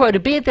status quo to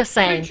be the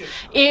same,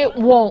 it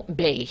won't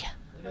be.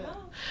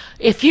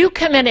 If you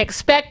come in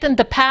expecting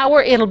the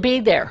power, it'll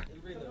be there.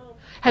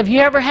 Have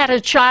you ever had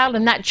a child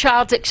and that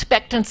child's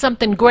expecting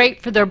something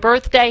great for their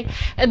birthday,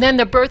 and then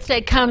the birthday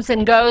comes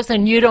and goes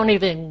and you don't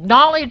even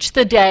acknowledge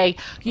the day?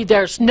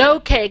 There's no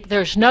cake,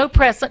 there's no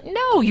present.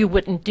 No, you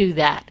wouldn't do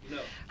that. No.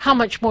 How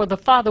much more the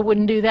Father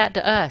wouldn't do that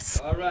to us?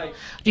 All right.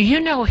 Do you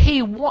know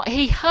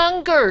he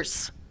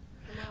hungers?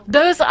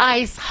 Those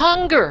eyes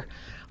hunger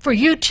for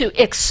you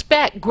to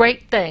expect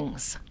great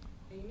things.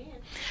 Amen.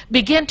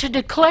 Begin to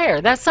declare.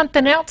 That's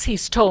something else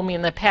he's told me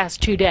in the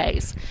past 2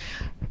 days.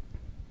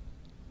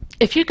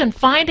 if you can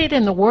find it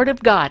in the Word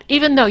of God,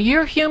 even though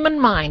your human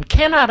mind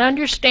cannot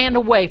understand a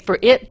way for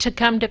it to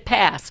come to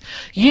pass,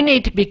 you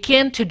need to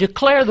begin to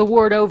declare the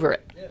Word over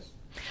it. Yes.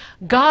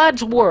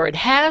 God's Word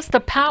has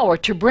the power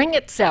to bring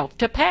itself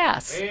to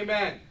pass.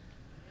 Amen.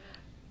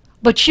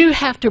 But you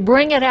have to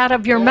bring it out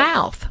of your Yes.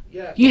 mouth.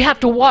 Yes. You have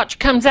to watch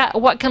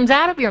what comes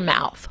out of your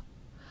mouth.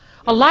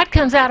 A lot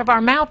comes out of our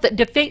mouth that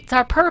defeats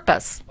our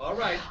purpose. All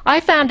right. I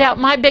found out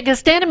my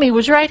biggest enemy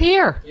was right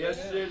here. Yes,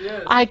 it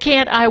is. I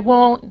can't, I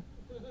won't,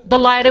 the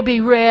light will be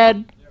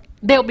red,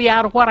 they'll be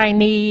out of what I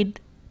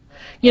need.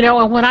 You know,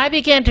 and when I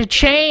began to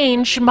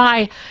change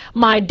my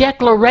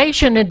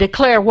declaration and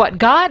declare what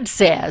God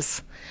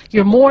says,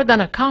 you're more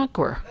than a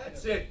conqueror.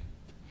 That's it.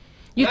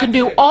 You can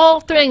That's do it. all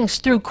things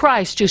through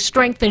Christ who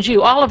strengthens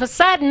you. All of a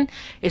sudden,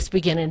 it's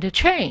beginning to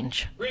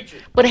change. Preach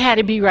it. But it had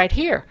to be right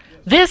here.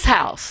 This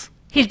house.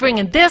 He's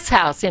bringing this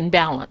house in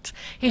balance.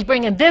 He's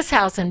bringing this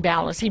house in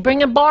balance. He's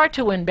bringing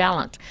Bartow in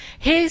balance.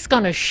 He's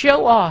going to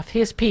show off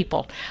his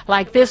people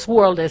like this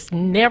world has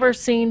never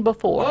seen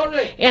before,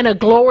 Glory. in a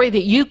glory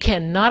that you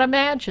cannot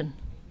imagine.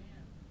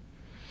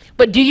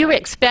 But do you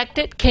expect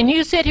it? Can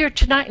you sit here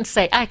tonight and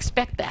say, I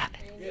expect that?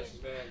 Yes,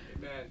 amen.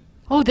 Amen.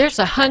 Oh, there's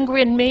a hunger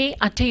in me.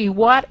 I tell you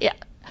what,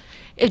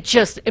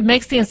 it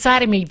makes the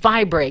inside of me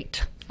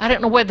vibrate. I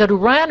don't know whether to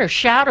run or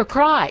shout or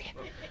cry.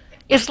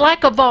 It's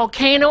like a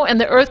volcano and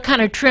the earth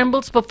kind of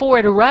trembles before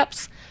it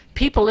erupts.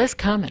 People is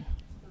coming.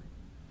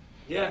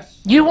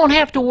 Yes. You won't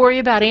have to worry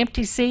about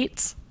empty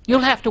seats.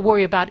 You'll have to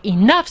worry about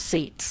enough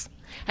seats.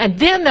 And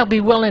then they'll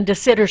be willing to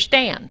sit or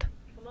stand.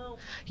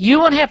 You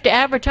won't have to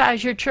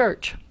advertise your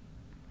church.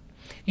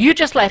 You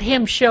just let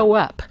him show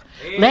up.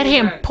 Let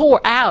him Amen.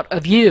 pour out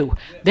of you.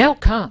 They'll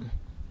come.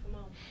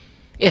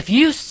 If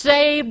you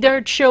save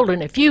their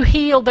children, if you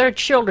heal their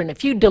children,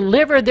 if you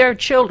deliver their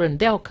children,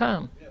 they'll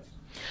come.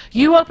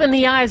 You open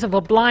the eyes of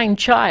a blind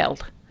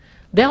child,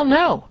 they'll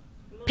know.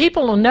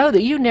 People will know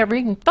that you never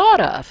even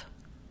thought of.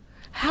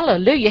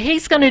 Hallelujah.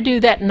 He's going to do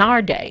that in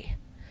our day.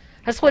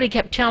 That's what he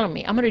kept telling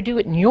me. I'm going to do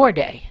it in your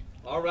day.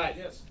 All right.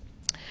 Yes.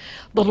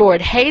 The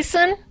Lord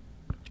hastened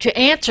to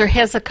answer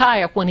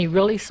Hezekiah when he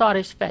really sought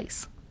his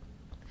face.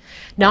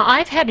 Now,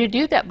 I've had to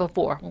do that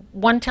before.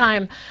 One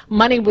time,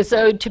 money was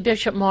owed to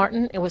Bishop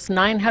Martin. It was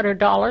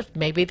 $900.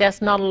 Maybe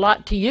that's not a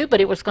lot to you, but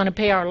it was going to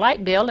pay our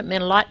light bill. It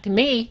meant a lot to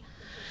me.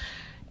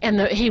 And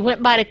he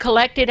went by to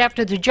collect it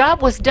after the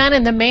job was done,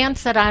 and the man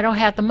said, I don't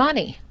have the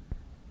money.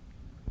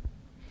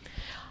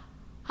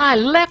 I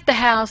left the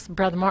house.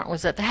 Brother Martin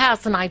was at the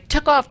house, and I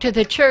took off to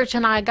the church,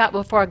 and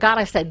before I got,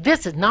 I said,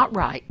 this is not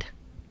right.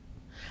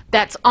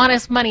 That's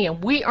honest money,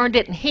 and we earned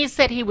it, and he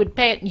said he would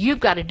pay it, and you've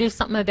got to do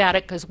something about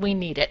it because we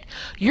need it.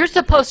 You're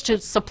supposed to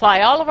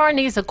supply all of our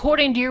needs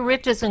according to your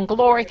riches and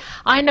glory.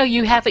 I know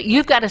you have it.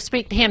 You've got to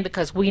speak to him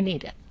because we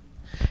need it.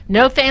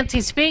 No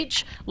fancy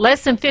speech.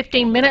 Less than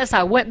 15 minutes,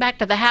 I went back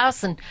to the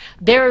house, and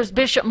there's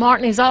Bishop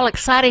Martin. He's all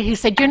excited. He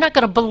said, you're not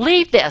going to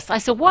believe this. I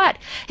said, what?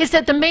 He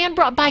said, the man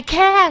brought by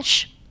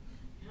cash.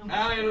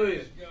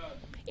 Hallelujah.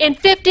 In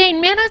 15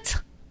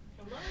 minutes,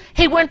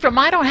 he went from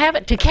I don't have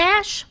it to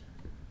cash.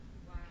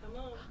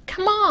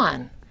 Come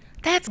on.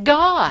 That's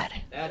God.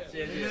 That's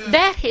it.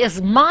 That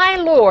is my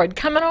Lord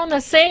coming on the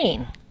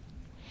scene.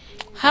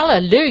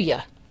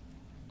 Hallelujah.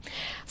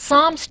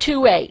 Psalms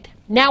 2:8.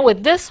 Now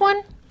with this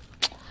one,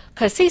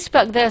 because he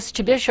spoke this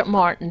to Bishop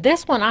Martin,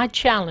 this one I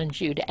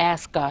challenge you to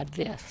ask God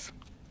this.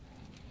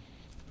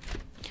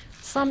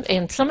 Some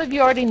of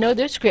you already know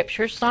the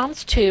scripture,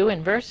 Psalms 2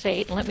 and verse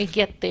 8. Let me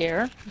get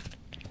there.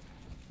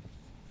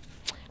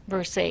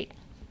 Verse 8.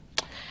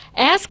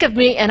 Ask of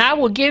me, and I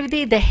will give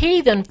thee the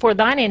heathen for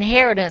thine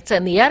inheritance,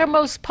 and the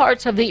uttermost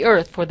parts of the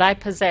earth for thy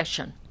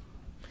possession.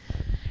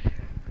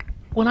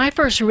 When I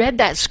first read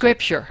that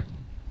scripture,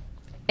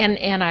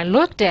 and I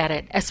looked at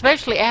it,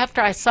 especially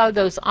after I saw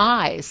those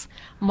eyes,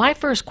 my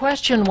first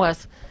question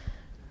was,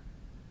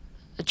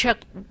 Chuck,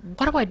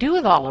 what do I do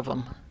with all of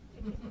them?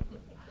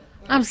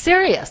 I'm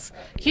serious.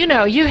 You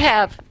know, you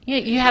have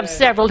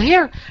several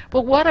here,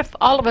 but what if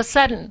all of a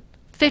sudden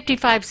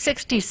 55,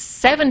 60,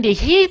 70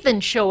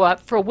 heathen show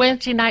up for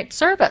Wednesday night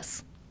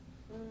service?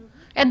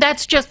 And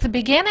that's just the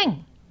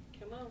beginning.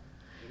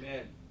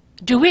 Amen.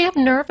 Do we have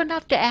nerve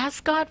enough to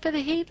ask God for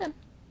the heathen?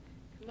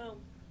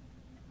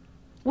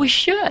 We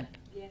should.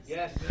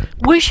 Yes.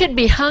 We should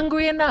be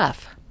hungry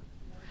enough.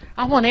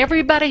 I want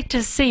everybody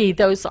to see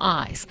those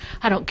eyes.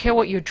 I don't care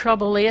what your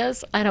trouble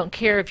is. I don't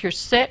care if you're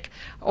sick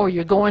or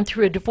you're going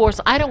through a divorce.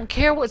 I don't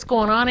care what's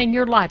going on in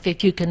your life.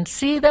 If you can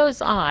see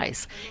those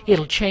eyes,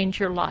 it'll change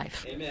your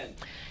life. Amen.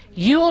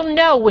 You'll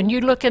know when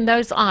you look in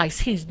those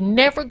eyes, he's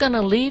never going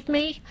to leave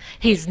me.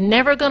 He's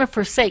never going to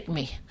forsake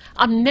me.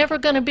 I'm never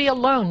going to be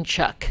alone,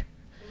 Chuck.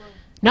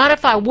 Not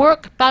if I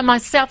work by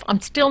myself,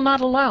 I'm still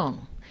not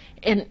alone.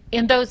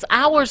 In those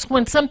hours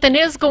when something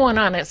is going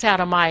on that's out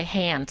of my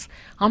hands,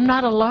 I'm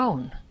not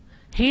alone.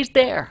 He's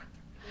there.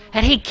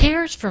 And he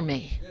cares for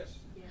me.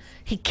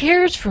 He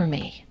cares for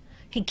me.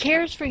 He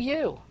cares for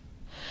you.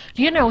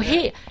 You know,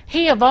 he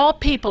of all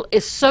people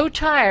is so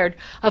tired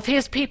of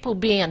his people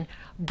being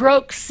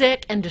broke,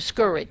 sick, and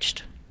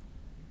discouraged.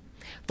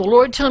 The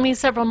Lord told me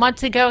several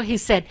months ago, he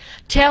said,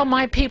 tell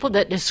my people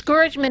that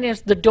discouragement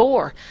is the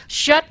door.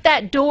 Shut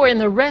that door and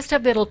the rest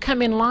of it will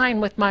come in line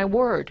with my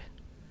word.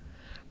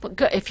 But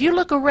if you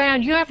look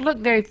around, you haven't looked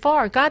very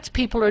far. God's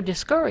people are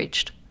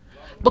discouraged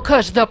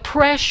because the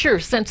pressure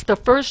since the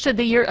first of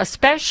the year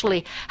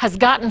especially has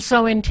gotten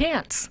so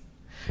intense.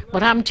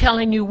 But I'm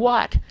telling you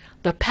what,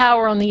 the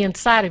power on the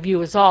inside of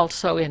you is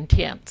also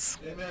intense.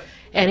 Amen.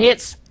 And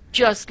it's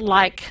just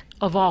like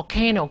a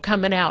volcano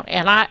coming out,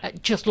 and I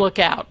just look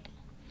out.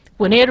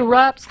 When it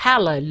erupts,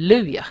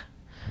 hallelujah.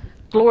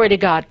 Glory to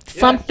God. Yes.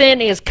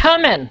 Something is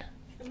coming.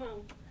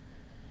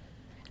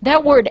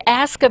 That word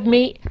ask of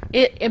me,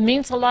 it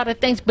means a lot of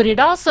things, but it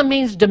also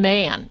means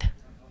demand.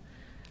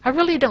 I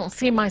really don't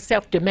see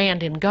myself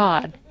demanding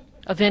God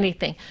of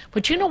anything.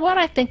 But you know what?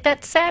 I think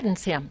that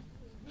saddens him.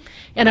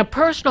 In a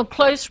personal,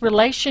 close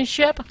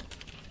relationship,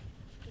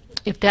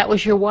 if that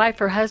was your wife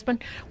or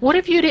husband, what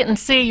if you didn't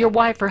see your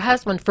wife or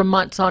husband for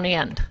months on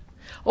end?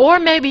 Or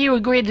maybe you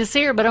agreed to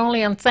see her, but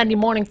only on Sunday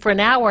morning for an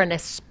hour, and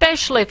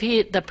especially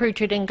if the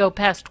preacher didn't go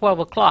past 12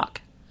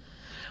 o'clock.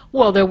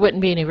 Well, there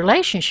wouldn't be any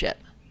relationship.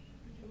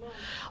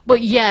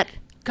 But yet,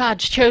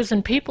 God's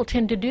chosen people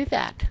tend to do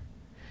that.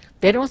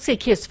 They don't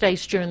seek his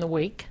face during the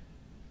week.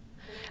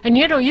 And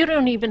you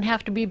don't even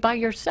have to be by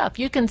yourself.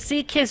 You can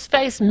seek his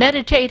face,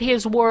 meditate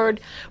his word,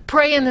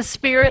 pray in the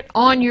Spirit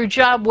on your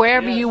job,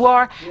 wherever you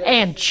are,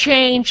 and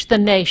change the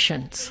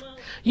nations.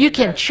 You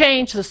can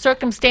change the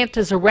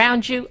circumstances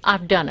around you.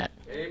 I've done it.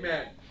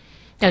 Amen.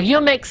 Now,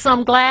 you'll make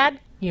some glad,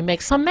 you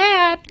make some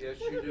mad. Yes,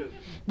 you do.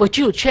 But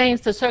you'll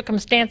change the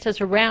circumstances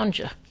around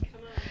you.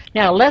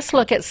 Now, let's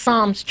look at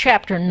Psalms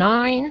chapter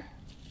 9.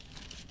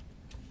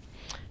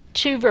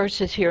 2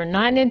 verses here,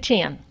 9 and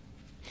 10.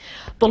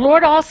 The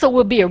Lord also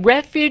will be a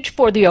refuge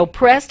for the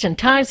oppressed in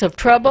times of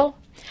trouble,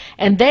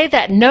 and they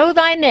that know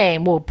thy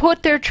name will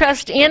put their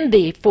trust in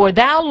thee, for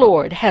thou,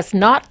 Lord, hast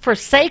not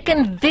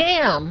forsaken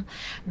them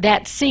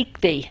that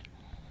seek thee.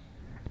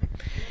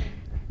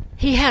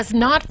 He has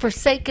not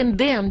forsaken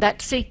them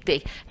that seek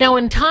thee. Now,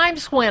 in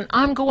times when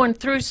I'm going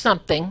through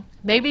something,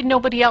 maybe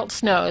nobody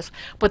else knows,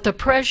 but the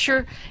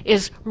pressure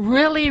is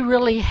really,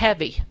 really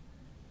heavy.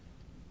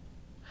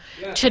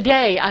 Yeah.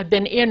 Today, I've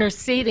been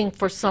interceding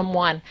for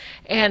someone,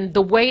 and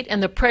the weight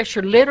and the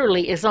pressure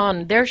literally is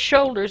on their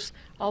shoulders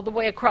all the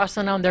way across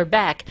and on their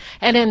back.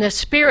 And in the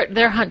spirit,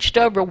 they're hunched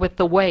over with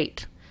the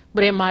weight.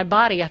 But in my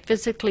body, I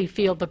physically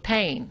feel the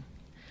pain.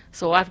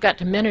 So I've got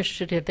to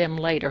minister to them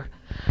later.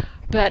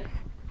 But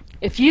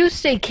if you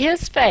seek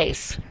his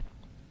face,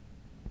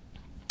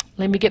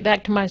 let me get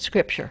back to my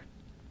scripture.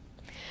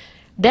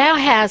 Thou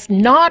hast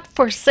not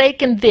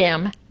forsaken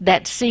them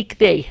that seek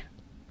thee.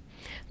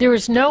 There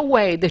is no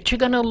way that you're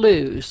going to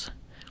lose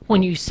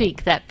when you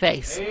seek that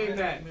face.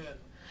 Amen.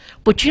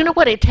 But you know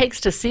what it takes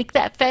to seek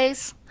that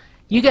face?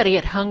 You got to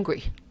get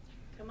hungry.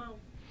 Come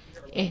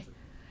on.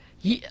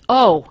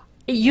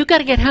 You got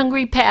to get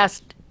hungry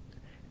past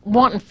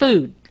wanting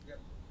food.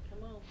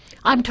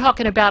 I'm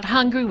talking about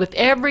hungry with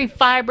every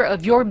fiber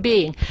of your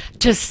being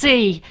to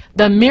see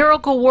the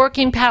miracle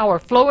working power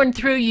flowing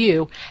through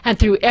you and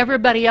through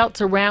everybody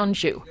else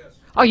around you. Yes.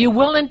 Are you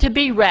willing to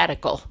be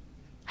radical?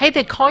 Hey,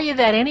 they call you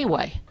that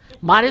anyway.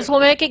 Might as well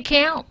make it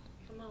count.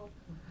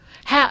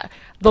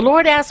 The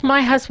Lord asked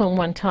my husband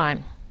one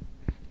time,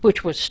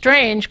 which was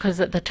strange because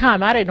at the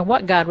time I didn't know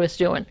what God was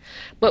doing.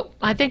 But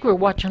I think we were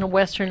watching a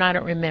Western, I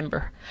don't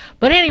remember.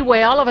 But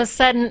anyway, all of a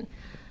sudden,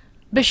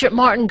 Bishop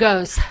Martin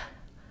goes,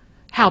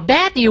 how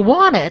bad do you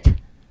want it?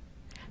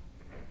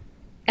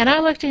 And I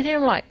looked at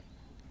him like,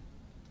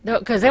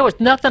 because there was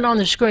nothing on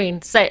the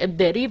screen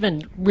that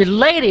even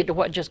related to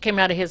what just came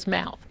out of his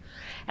mouth.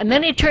 And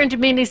then he turned to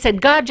me and he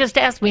said, God just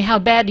asked me, how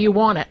bad do you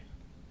want it?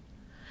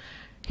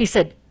 He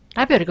said,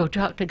 I better go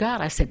talk to God.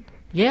 I said,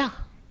 yeah,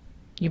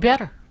 you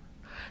better.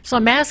 So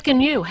I'm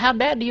asking you, how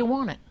bad do you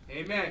want it?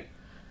 Amen.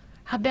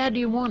 How bad do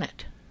you want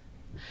it?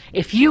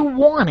 If you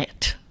want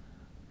it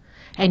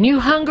and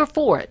you hunger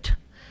for it,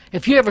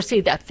 if you ever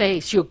see that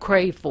face, you'll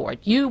crave for it.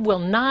 You will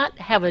not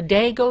have a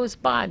day goes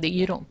by that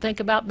you don't think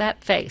about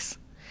that face.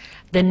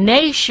 The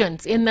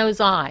nations in those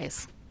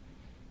eyes.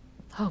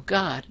 Oh,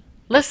 God.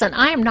 Listen,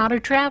 I am not a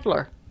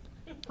traveler.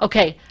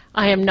 Okay,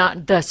 I am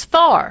not thus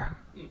far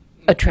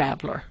a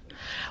traveler.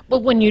 But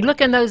when you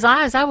look in those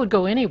eyes, I would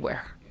go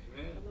anywhere.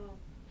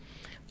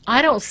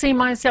 I don't see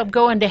myself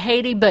going to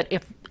Haiti, but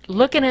if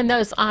looking in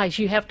those eyes,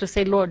 you have to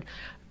say, Lord,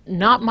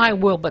 not my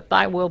will, but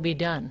thy will be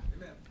done.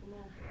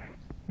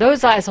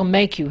 Those eyes will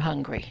make you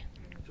hungry.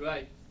 That's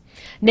right.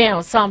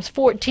 Now, Psalms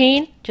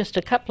 14, just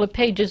a couple of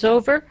pages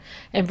over,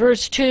 and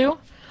verse 2.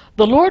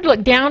 The Lord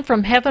looked down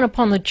from heaven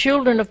upon the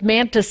children of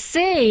man to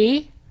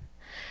see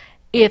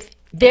if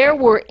there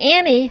were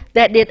any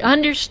that did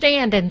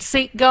understand and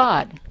seek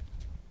God.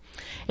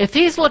 If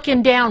he's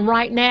looking down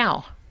right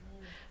now,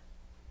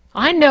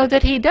 I know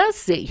that he does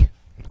see.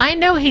 I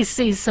know he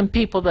sees some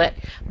people that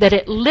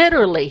it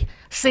literally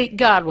seek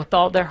God with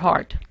all their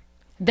heart.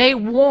 They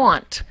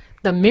want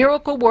the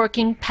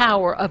miracle-working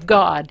power of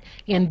God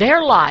in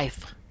their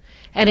life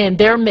and in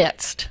their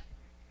midst.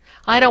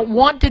 I don't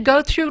want to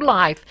go through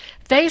life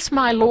face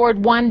my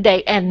Lord one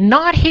day and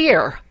not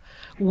hear,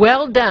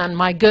 "Well done,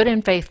 my good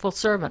and faithful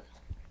servant."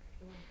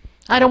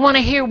 I don't want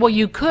to hear, "Well,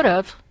 you could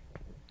have,"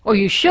 or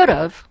 "You should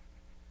have."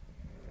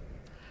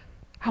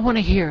 I want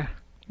to hear,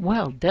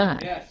 "Well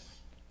done." Yes.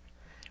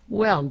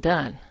 Well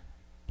done.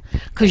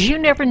 Because you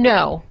never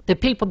know the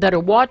people that are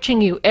watching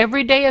you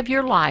every day of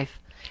your life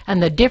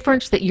and the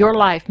difference that your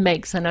life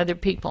makes in other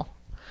people.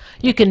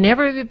 You can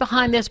never be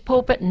behind this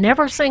pulpit,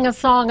 never sing a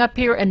song up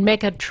here and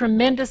make a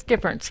tremendous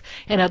difference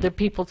in other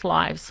people's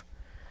lives.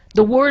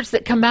 The words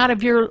that come out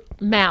of your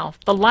mouth,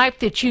 the life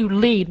that you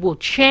lead, will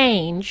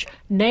change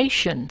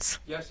nations.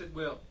 Yes, it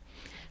will.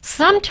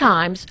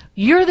 Sometimes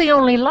you're the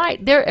only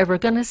light they're ever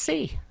going to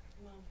see.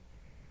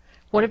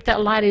 What if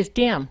that light is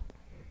dim?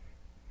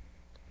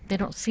 They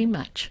don't see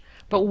much.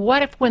 But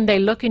what if when they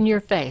look in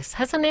your face,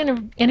 hasn't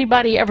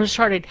anybody ever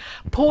started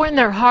pouring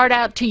their heart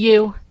out to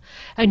you,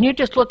 and you're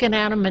just looking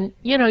at them and,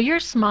 you know, you're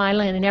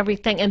smiling and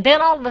everything, and then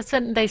all of a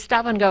sudden they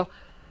stop and go,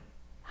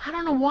 "I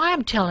don't know why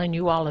I'm telling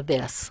you all of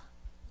this."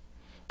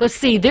 But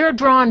see, they're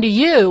drawn to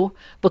you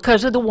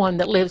because of the one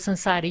that lives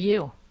inside of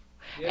you.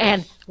 Yes.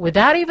 And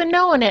without even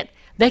knowing it,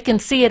 they can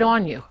see it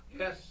on you.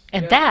 Yes.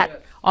 And yes, that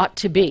yes. ought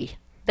to be.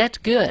 That's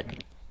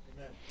good.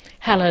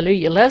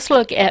 Hallelujah. Let's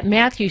look at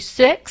Matthew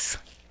 6.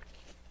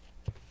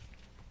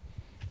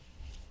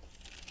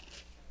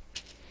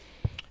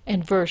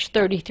 And verse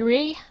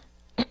 33.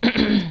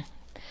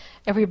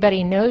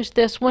 Everybody knows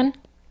this one.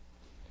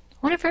 I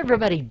wonder if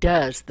everybody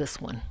does this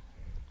one.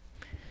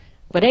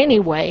 But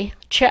anyway,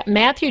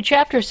 Matthew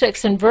chapter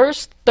 6 and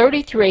verse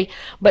 33,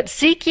 "But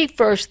seek ye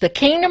first the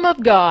kingdom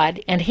of God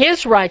and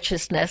his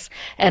righteousness,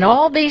 and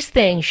all these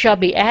things shall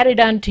be added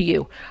unto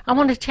you." I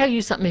want to tell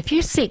you something. If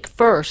you seek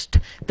first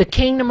the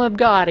kingdom of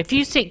God, if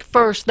you seek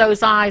first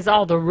those eyes,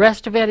 all the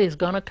rest of it is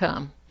going to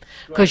come.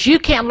 Because you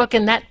can't look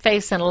in that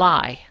face and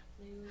lie.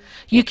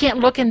 You can't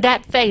look in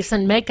that face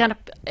and make an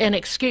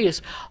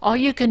excuse. All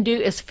you can do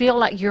is feel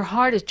like your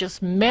heart is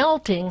just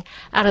melting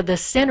out of the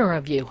center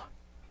of you.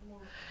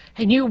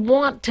 And you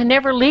want to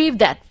never leave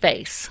that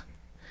face.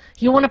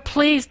 You want to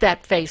please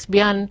that face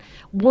beyond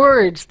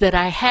words that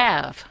I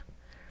have.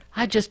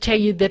 I just tell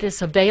you that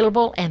it's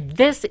available, and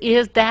this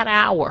is that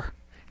hour.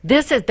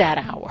 This is that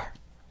hour.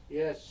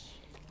 Yes.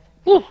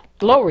 Woo,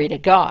 glory to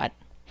God.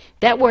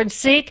 That word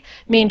seek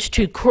means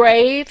to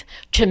crave,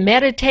 to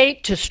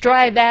meditate, to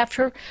strive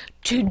after,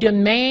 to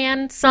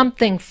demand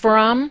something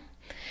from.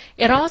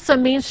 It also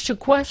means to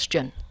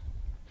question.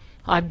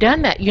 I've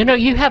done that. You know,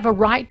 you have a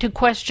right to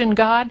question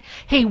God.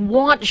 He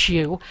wants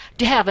you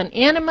to have an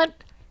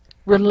intimate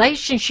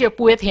relationship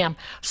with him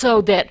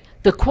so that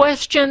the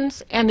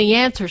questions and the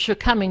answers are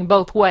coming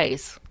both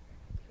ways.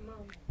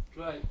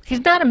 Right.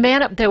 He's not a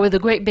man up there with a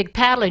great big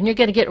paddle and you're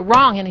going to get it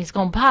wrong and he's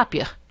going to pop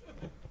you.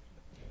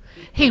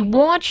 He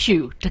wants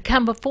you to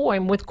come before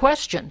him with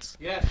questions.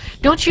 Yes.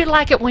 Don't you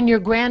like it when your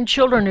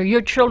grandchildren or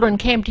your children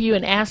came to you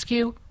and asked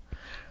you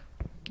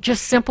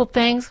just simple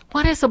things?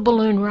 What is a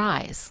balloon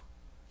rise?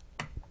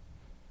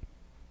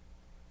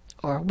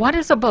 Or what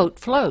does a boat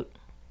float?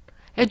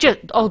 It just,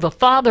 oh, the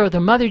father or the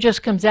mother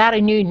just comes out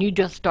in you and you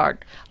just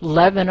start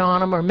loving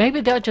on them. Or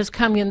maybe they'll just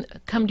come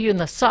to you in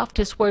the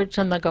softest words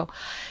and they'll go,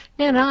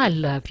 "Man, I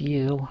love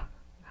you."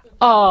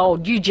 Oh,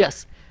 what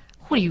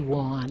do you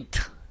want?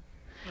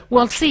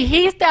 Well, see,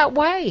 he's that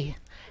way.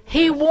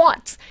 He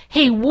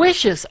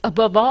wishes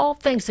above all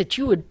things that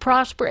you would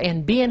prosper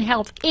and be in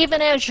health,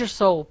 even as your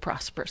soul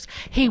prospers.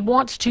 He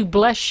wants to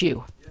bless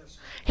you.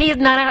 He is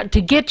not out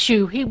to get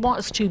you. He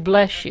wants to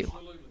bless you.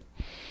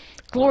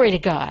 Glory to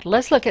God.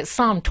 Let's look at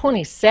Psalm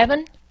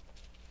 27.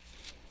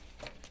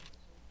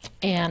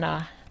 And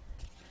I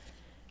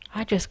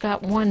just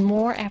got one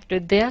more after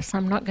this.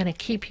 I'm not going to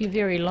keep you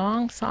very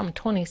long. Psalm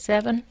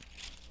 27.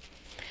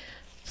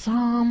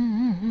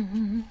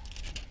 Psalm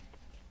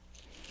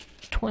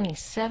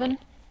 27.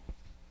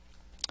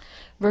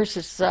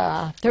 Verses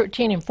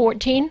 13 and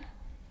 14.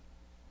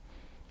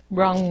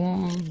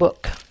 Wrong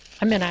book.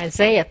 I'm in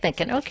Isaiah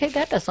thinking, okay,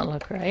 that doesn't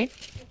look right.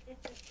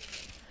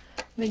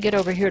 Let me get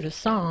over here to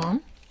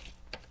Psalm.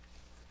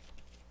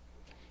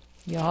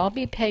 Y'all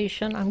be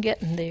patient. I'm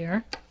getting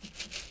there.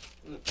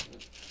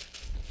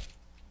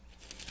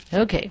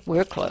 Okay,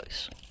 we're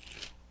close.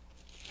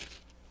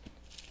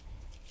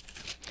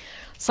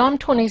 Psalm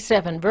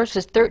 27,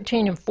 verses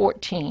 13 and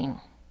 14.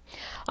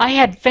 "I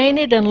had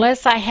fainted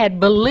unless I had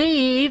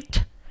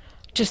believed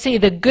to see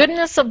the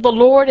goodness of the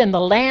Lord in the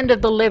land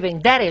of the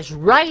living." That is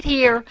right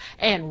here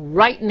and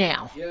right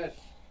now. Yes.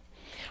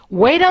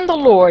 "Wait on the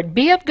Lord,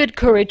 be of good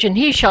courage, and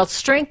he shall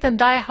strengthen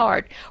thy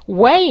heart."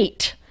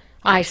 Wait,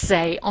 I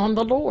say, on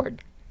the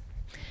Lord.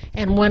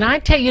 And when I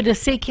tell you to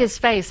seek his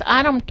face,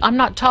 I'm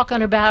not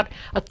talking about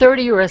a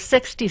 30 or a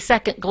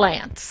 60-second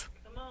glance.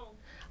 Come on.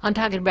 I'm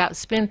talking about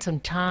spend some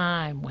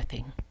time with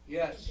him.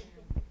 Yes.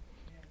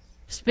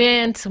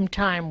 Spend some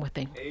time with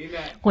him.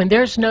 Amen. When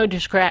there's no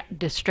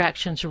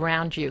distractions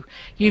around you,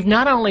 you've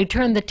not only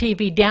turned the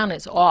TV down,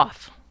 it's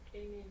off.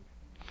 Amen.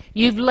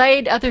 You've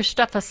laid other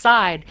stuff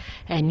aside,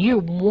 and you're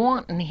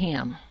wanting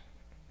him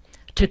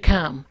to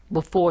come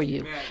before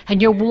you. Amen.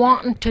 And you're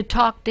wanting to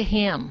talk to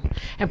him.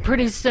 And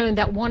pretty soon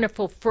that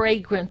wonderful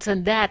fragrance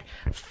and that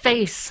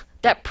face,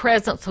 that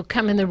presence will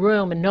come in the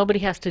room, and nobody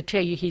has to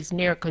tell you he's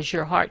near because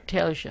your heart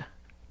tells you.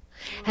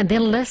 And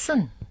then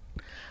listen.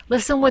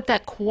 Listen with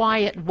that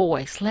quiet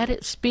voice. Let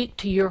it speak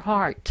to your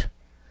heart.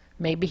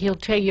 Maybe he'll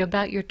tell you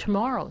about your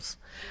tomorrows.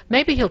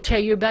 Maybe he'll tell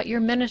you about your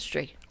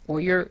ministry or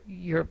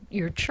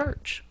your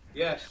church.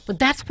 Yes. But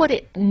that's what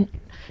it,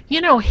 you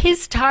know,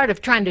 he's tired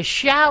of trying to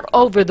shout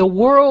over the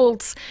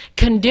world's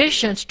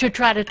conditions to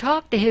try to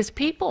talk to his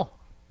people.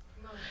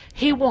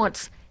 He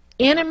wants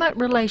intimate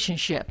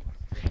relationship.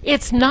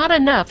 It's not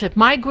enough if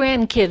my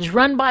grandkids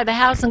run by the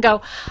house and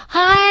go,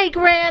 "Hi,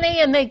 Granny,"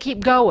 and they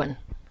keep going.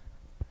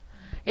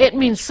 It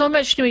means so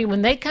much to me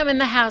when they come in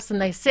the house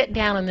and they sit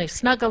down and they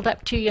snuggled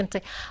up to you and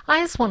say,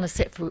 "I just want to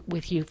sit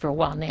with you for a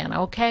while,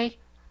 Nana, okay?"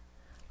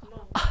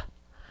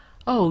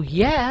 Oh,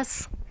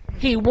 yes.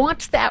 He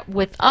wants that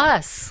with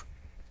us.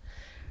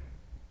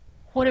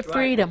 What a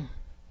freedom.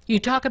 You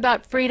talk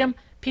about freedom,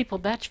 people,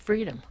 that's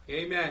freedom.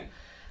 Amen.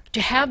 To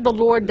have the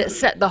Lord that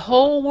set the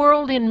whole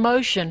world in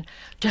motion,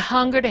 to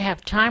hunger to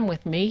have time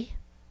with me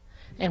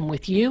and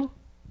with you.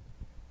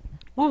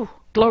 Woo,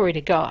 glory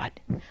to God.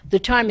 The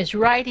time is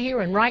right here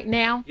and right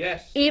now.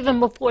 Yes. Even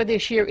before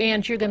this year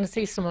ends, you're going to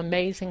see some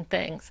amazing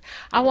things.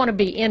 I want to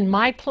be in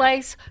my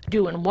place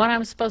doing what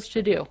I'm supposed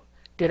to do.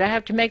 Did I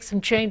have to make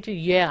some changes?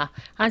 Yeah,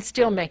 I'm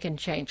still making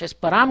changes,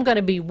 but I'm going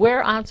to be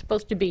where I'm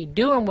supposed to be,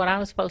 doing what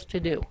I'm supposed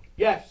to do.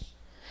 Yes.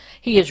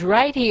 He is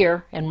right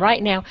here and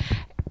right now,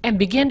 and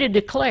begin to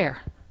declare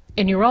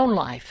in your own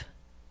life.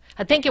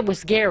 I think it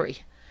was Gary,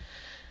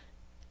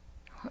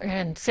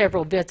 and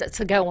several visits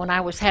ago when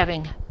I was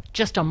having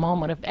just a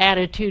moment of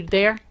attitude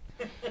there,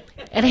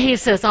 and he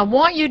says, "I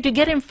want you to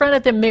get in front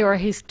of the mirror."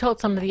 He's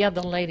told some of the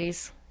other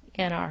ladies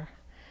in our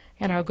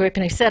group,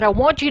 and he said, "I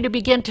want you to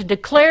begin to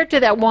declare to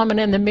that woman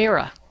in the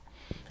mirror."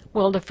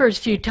 Well, the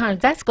first few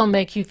times, that's going to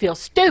make you feel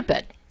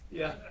stupid.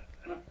 Yeah.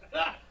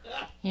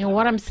 You know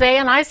what I'm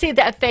saying? I see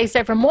that face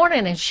every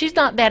morning, and she's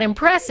not that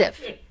impressive.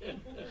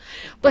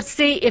 But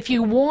see, if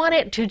you want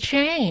it to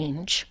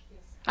change,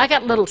 I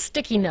got little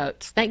sticky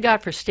notes. Thank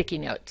God for sticky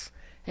notes.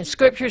 And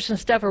scriptures and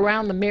stuff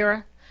around the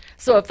mirror.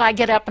 So if I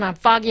get up and I'm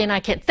foggy and I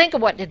can't think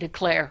of what to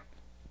declare,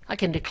 I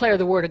can declare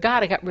the Word of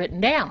God I got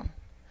written down.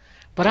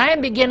 But I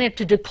am beginning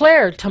to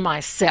declare to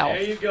myself.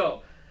 There you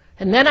go.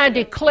 And then I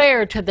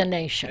declare to the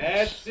nations.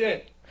 That's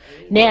it.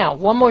 Now,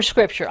 one more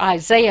scripture,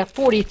 Isaiah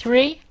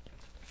 43.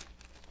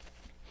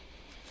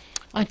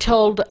 I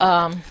told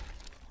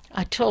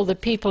the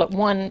people at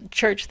one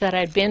church that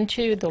I'd been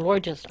to, the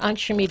Lord just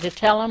unctioned me to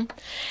tell them.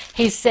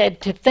 He said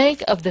to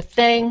think of the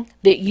thing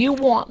that you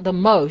want the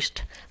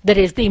most, that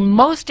is the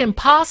most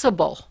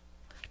impossible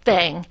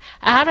thing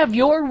out of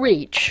your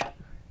reach,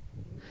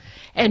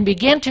 and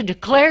begin to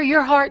declare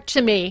your heart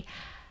to me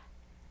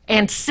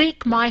and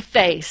seek my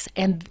face.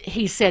 And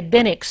he said,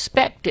 then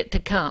expect it to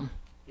come.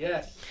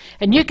 Yes.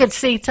 And you could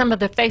see some of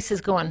the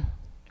faces going,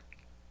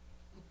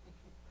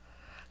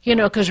 you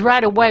know, because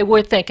right away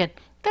we're thinking,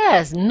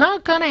 that's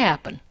not going to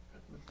happen.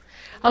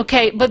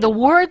 Okay, but the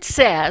Word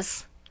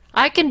says,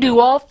 I can do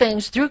all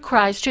things through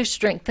Christ who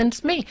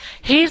strengthens me.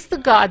 He's the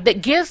God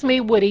that gives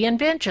me witty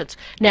inventions.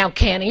 Now,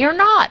 can he or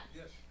not?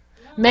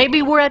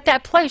 Maybe we're at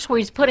that place where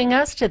he's putting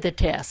us to the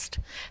test.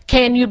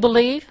 Can you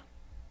believe?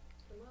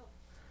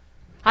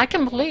 I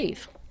can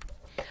believe.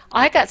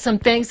 I got some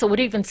things that would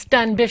even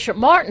stun Bishop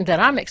Martin that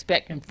I'm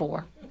expecting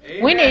for.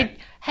 Amen.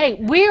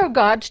 We are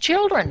God's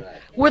children.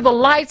 We're the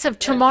lights of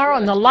tomorrow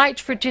and the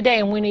lights for today,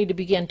 and we need to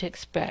begin to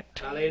expect.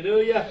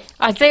 Hallelujah.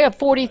 Isaiah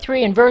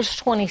 43 and verse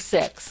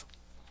 26.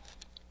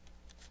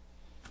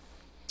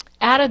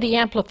 Out of the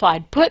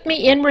Amplified, put me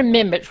in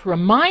remembrance,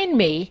 remind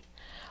me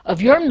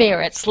of your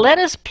merits. Let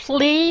us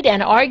plead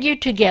and argue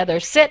together.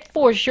 Set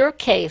forth your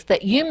case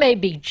that you may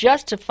be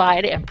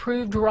justified and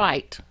proved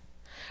right.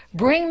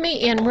 Bring me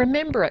in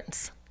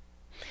remembrance.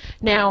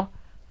 Now,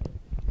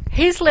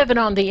 he's living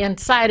on the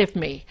inside of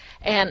me,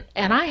 and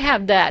I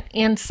have that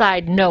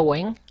inside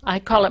knowing. I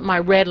call it my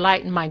red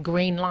light and my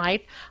green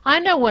light. I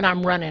know when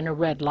I'm running a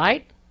red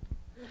light.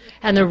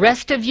 And the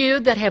rest of you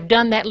that have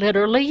done that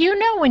literally, you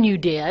know when you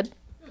did.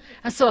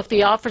 And so if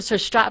the officer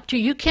stopped you,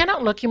 you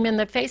cannot look him in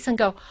the face and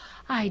go,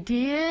 I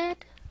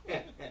did?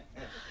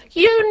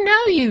 You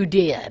know you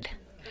did.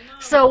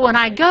 So when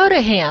I go to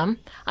him,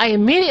 I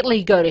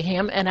immediately go to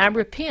him and I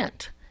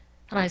repent.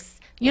 And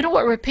you know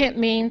what repent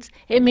means?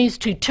 It means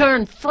to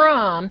turn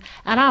from,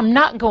 and I'm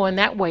not going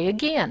that way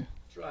again.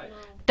 That's right.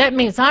 That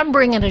means I'm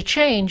bringing a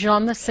change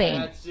on the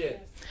scene. That's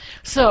it.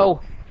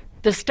 So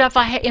the stuff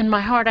in my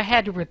heart I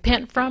had to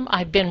repent from,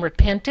 I've been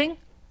repenting.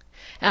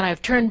 And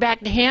I've turned back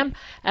to him,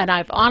 and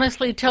I've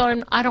honestly told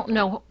him, I don't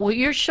know. Well,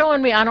 you're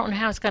showing me I don't know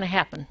how it's going to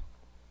happen.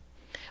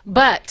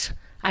 But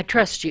I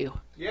trust you.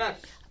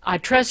 Yes. I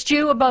trust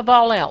you above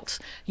all else.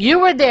 You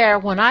were there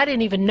when I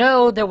didn't even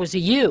know there was a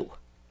you.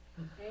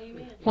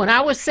 Amen. When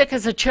I was sick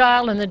as a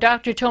child and the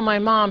doctor told my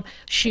mom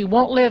she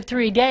won't live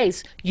 3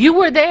 days, you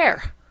were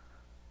there.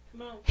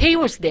 Come on. He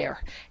was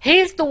there.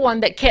 He's the one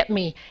that kept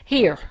me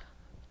here.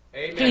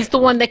 Amen. He's the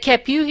one that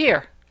kept you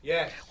here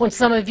Yes. when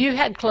some of you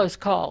had close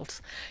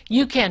calls.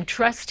 You can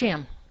trust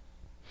him.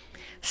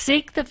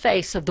 Seek the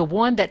face of the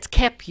one that's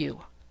kept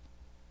you.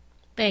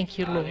 Thank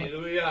you, Lord.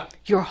 Hallelujah.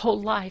 Your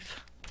whole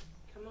life.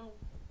 Come on.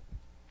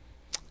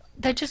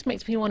 That just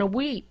makes me want to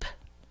weep.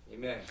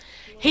 Amen.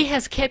 He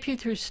has kept you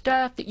through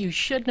stuff that you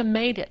shouldn't have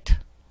made it.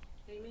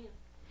 Amen.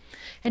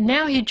 And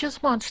now he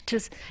just wants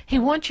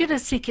you to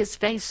seek his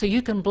face so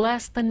you can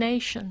bless the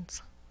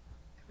nations.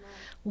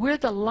 We're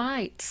the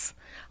lights.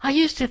 I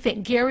used to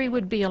think Gary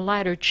would be a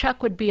light or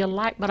Chuck would be a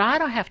light, but I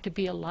don't have to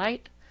be a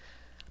light.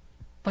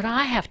 But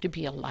I have to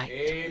be a light.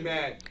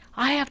 Amen.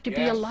 I have to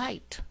be a Yes.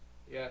 light.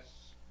 Yes.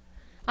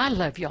 I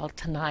love y'all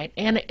tonight.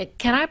 And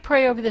can I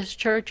pray over this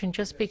church and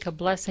just speak a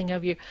blessing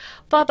of you?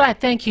 Father, I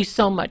thank you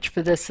so much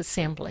for this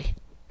assembly.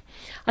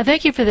 I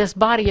thank you for this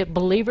body of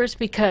believers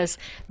because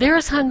there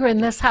is hunger in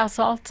this house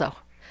also.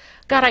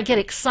 God, I get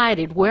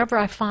excited wherever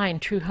I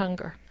find true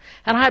hunger.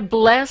 And I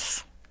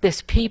bless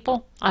this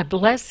people. I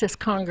bless this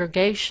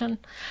congregation.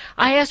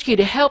 I ask you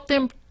to help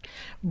them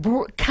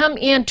come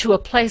into a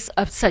place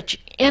of such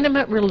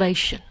intimate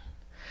relation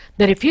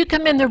that if you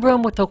come in the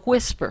room with a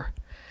whisper,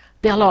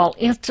 they'll all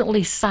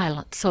instantly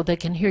silence so they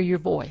can hear your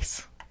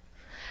voice.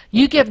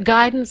 You give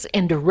guidance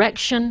and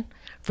direction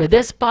for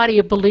this body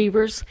of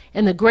believers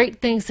and the great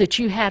things that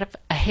you have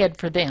ahead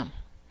for them.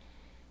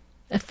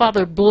 And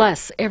Father,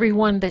 bless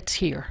everyone that's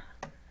here.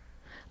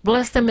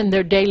 Bless them in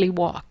their daily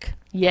walk.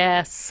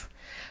 Yes.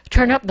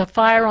 Turn up the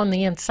fire on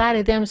the inside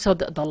of them so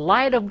that the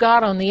light of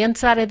God on the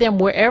inside of them,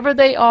 wherever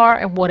they are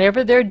and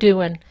whatever they're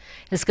doing,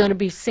 is going to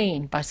be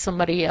seen by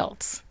somebody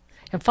else.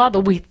 And Father,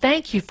 we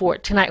thank you for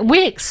it tonight.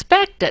 We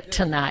expect it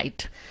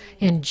tonight.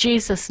 In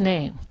Jesus'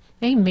 name.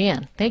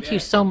 Amen. Thank you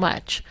so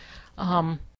much.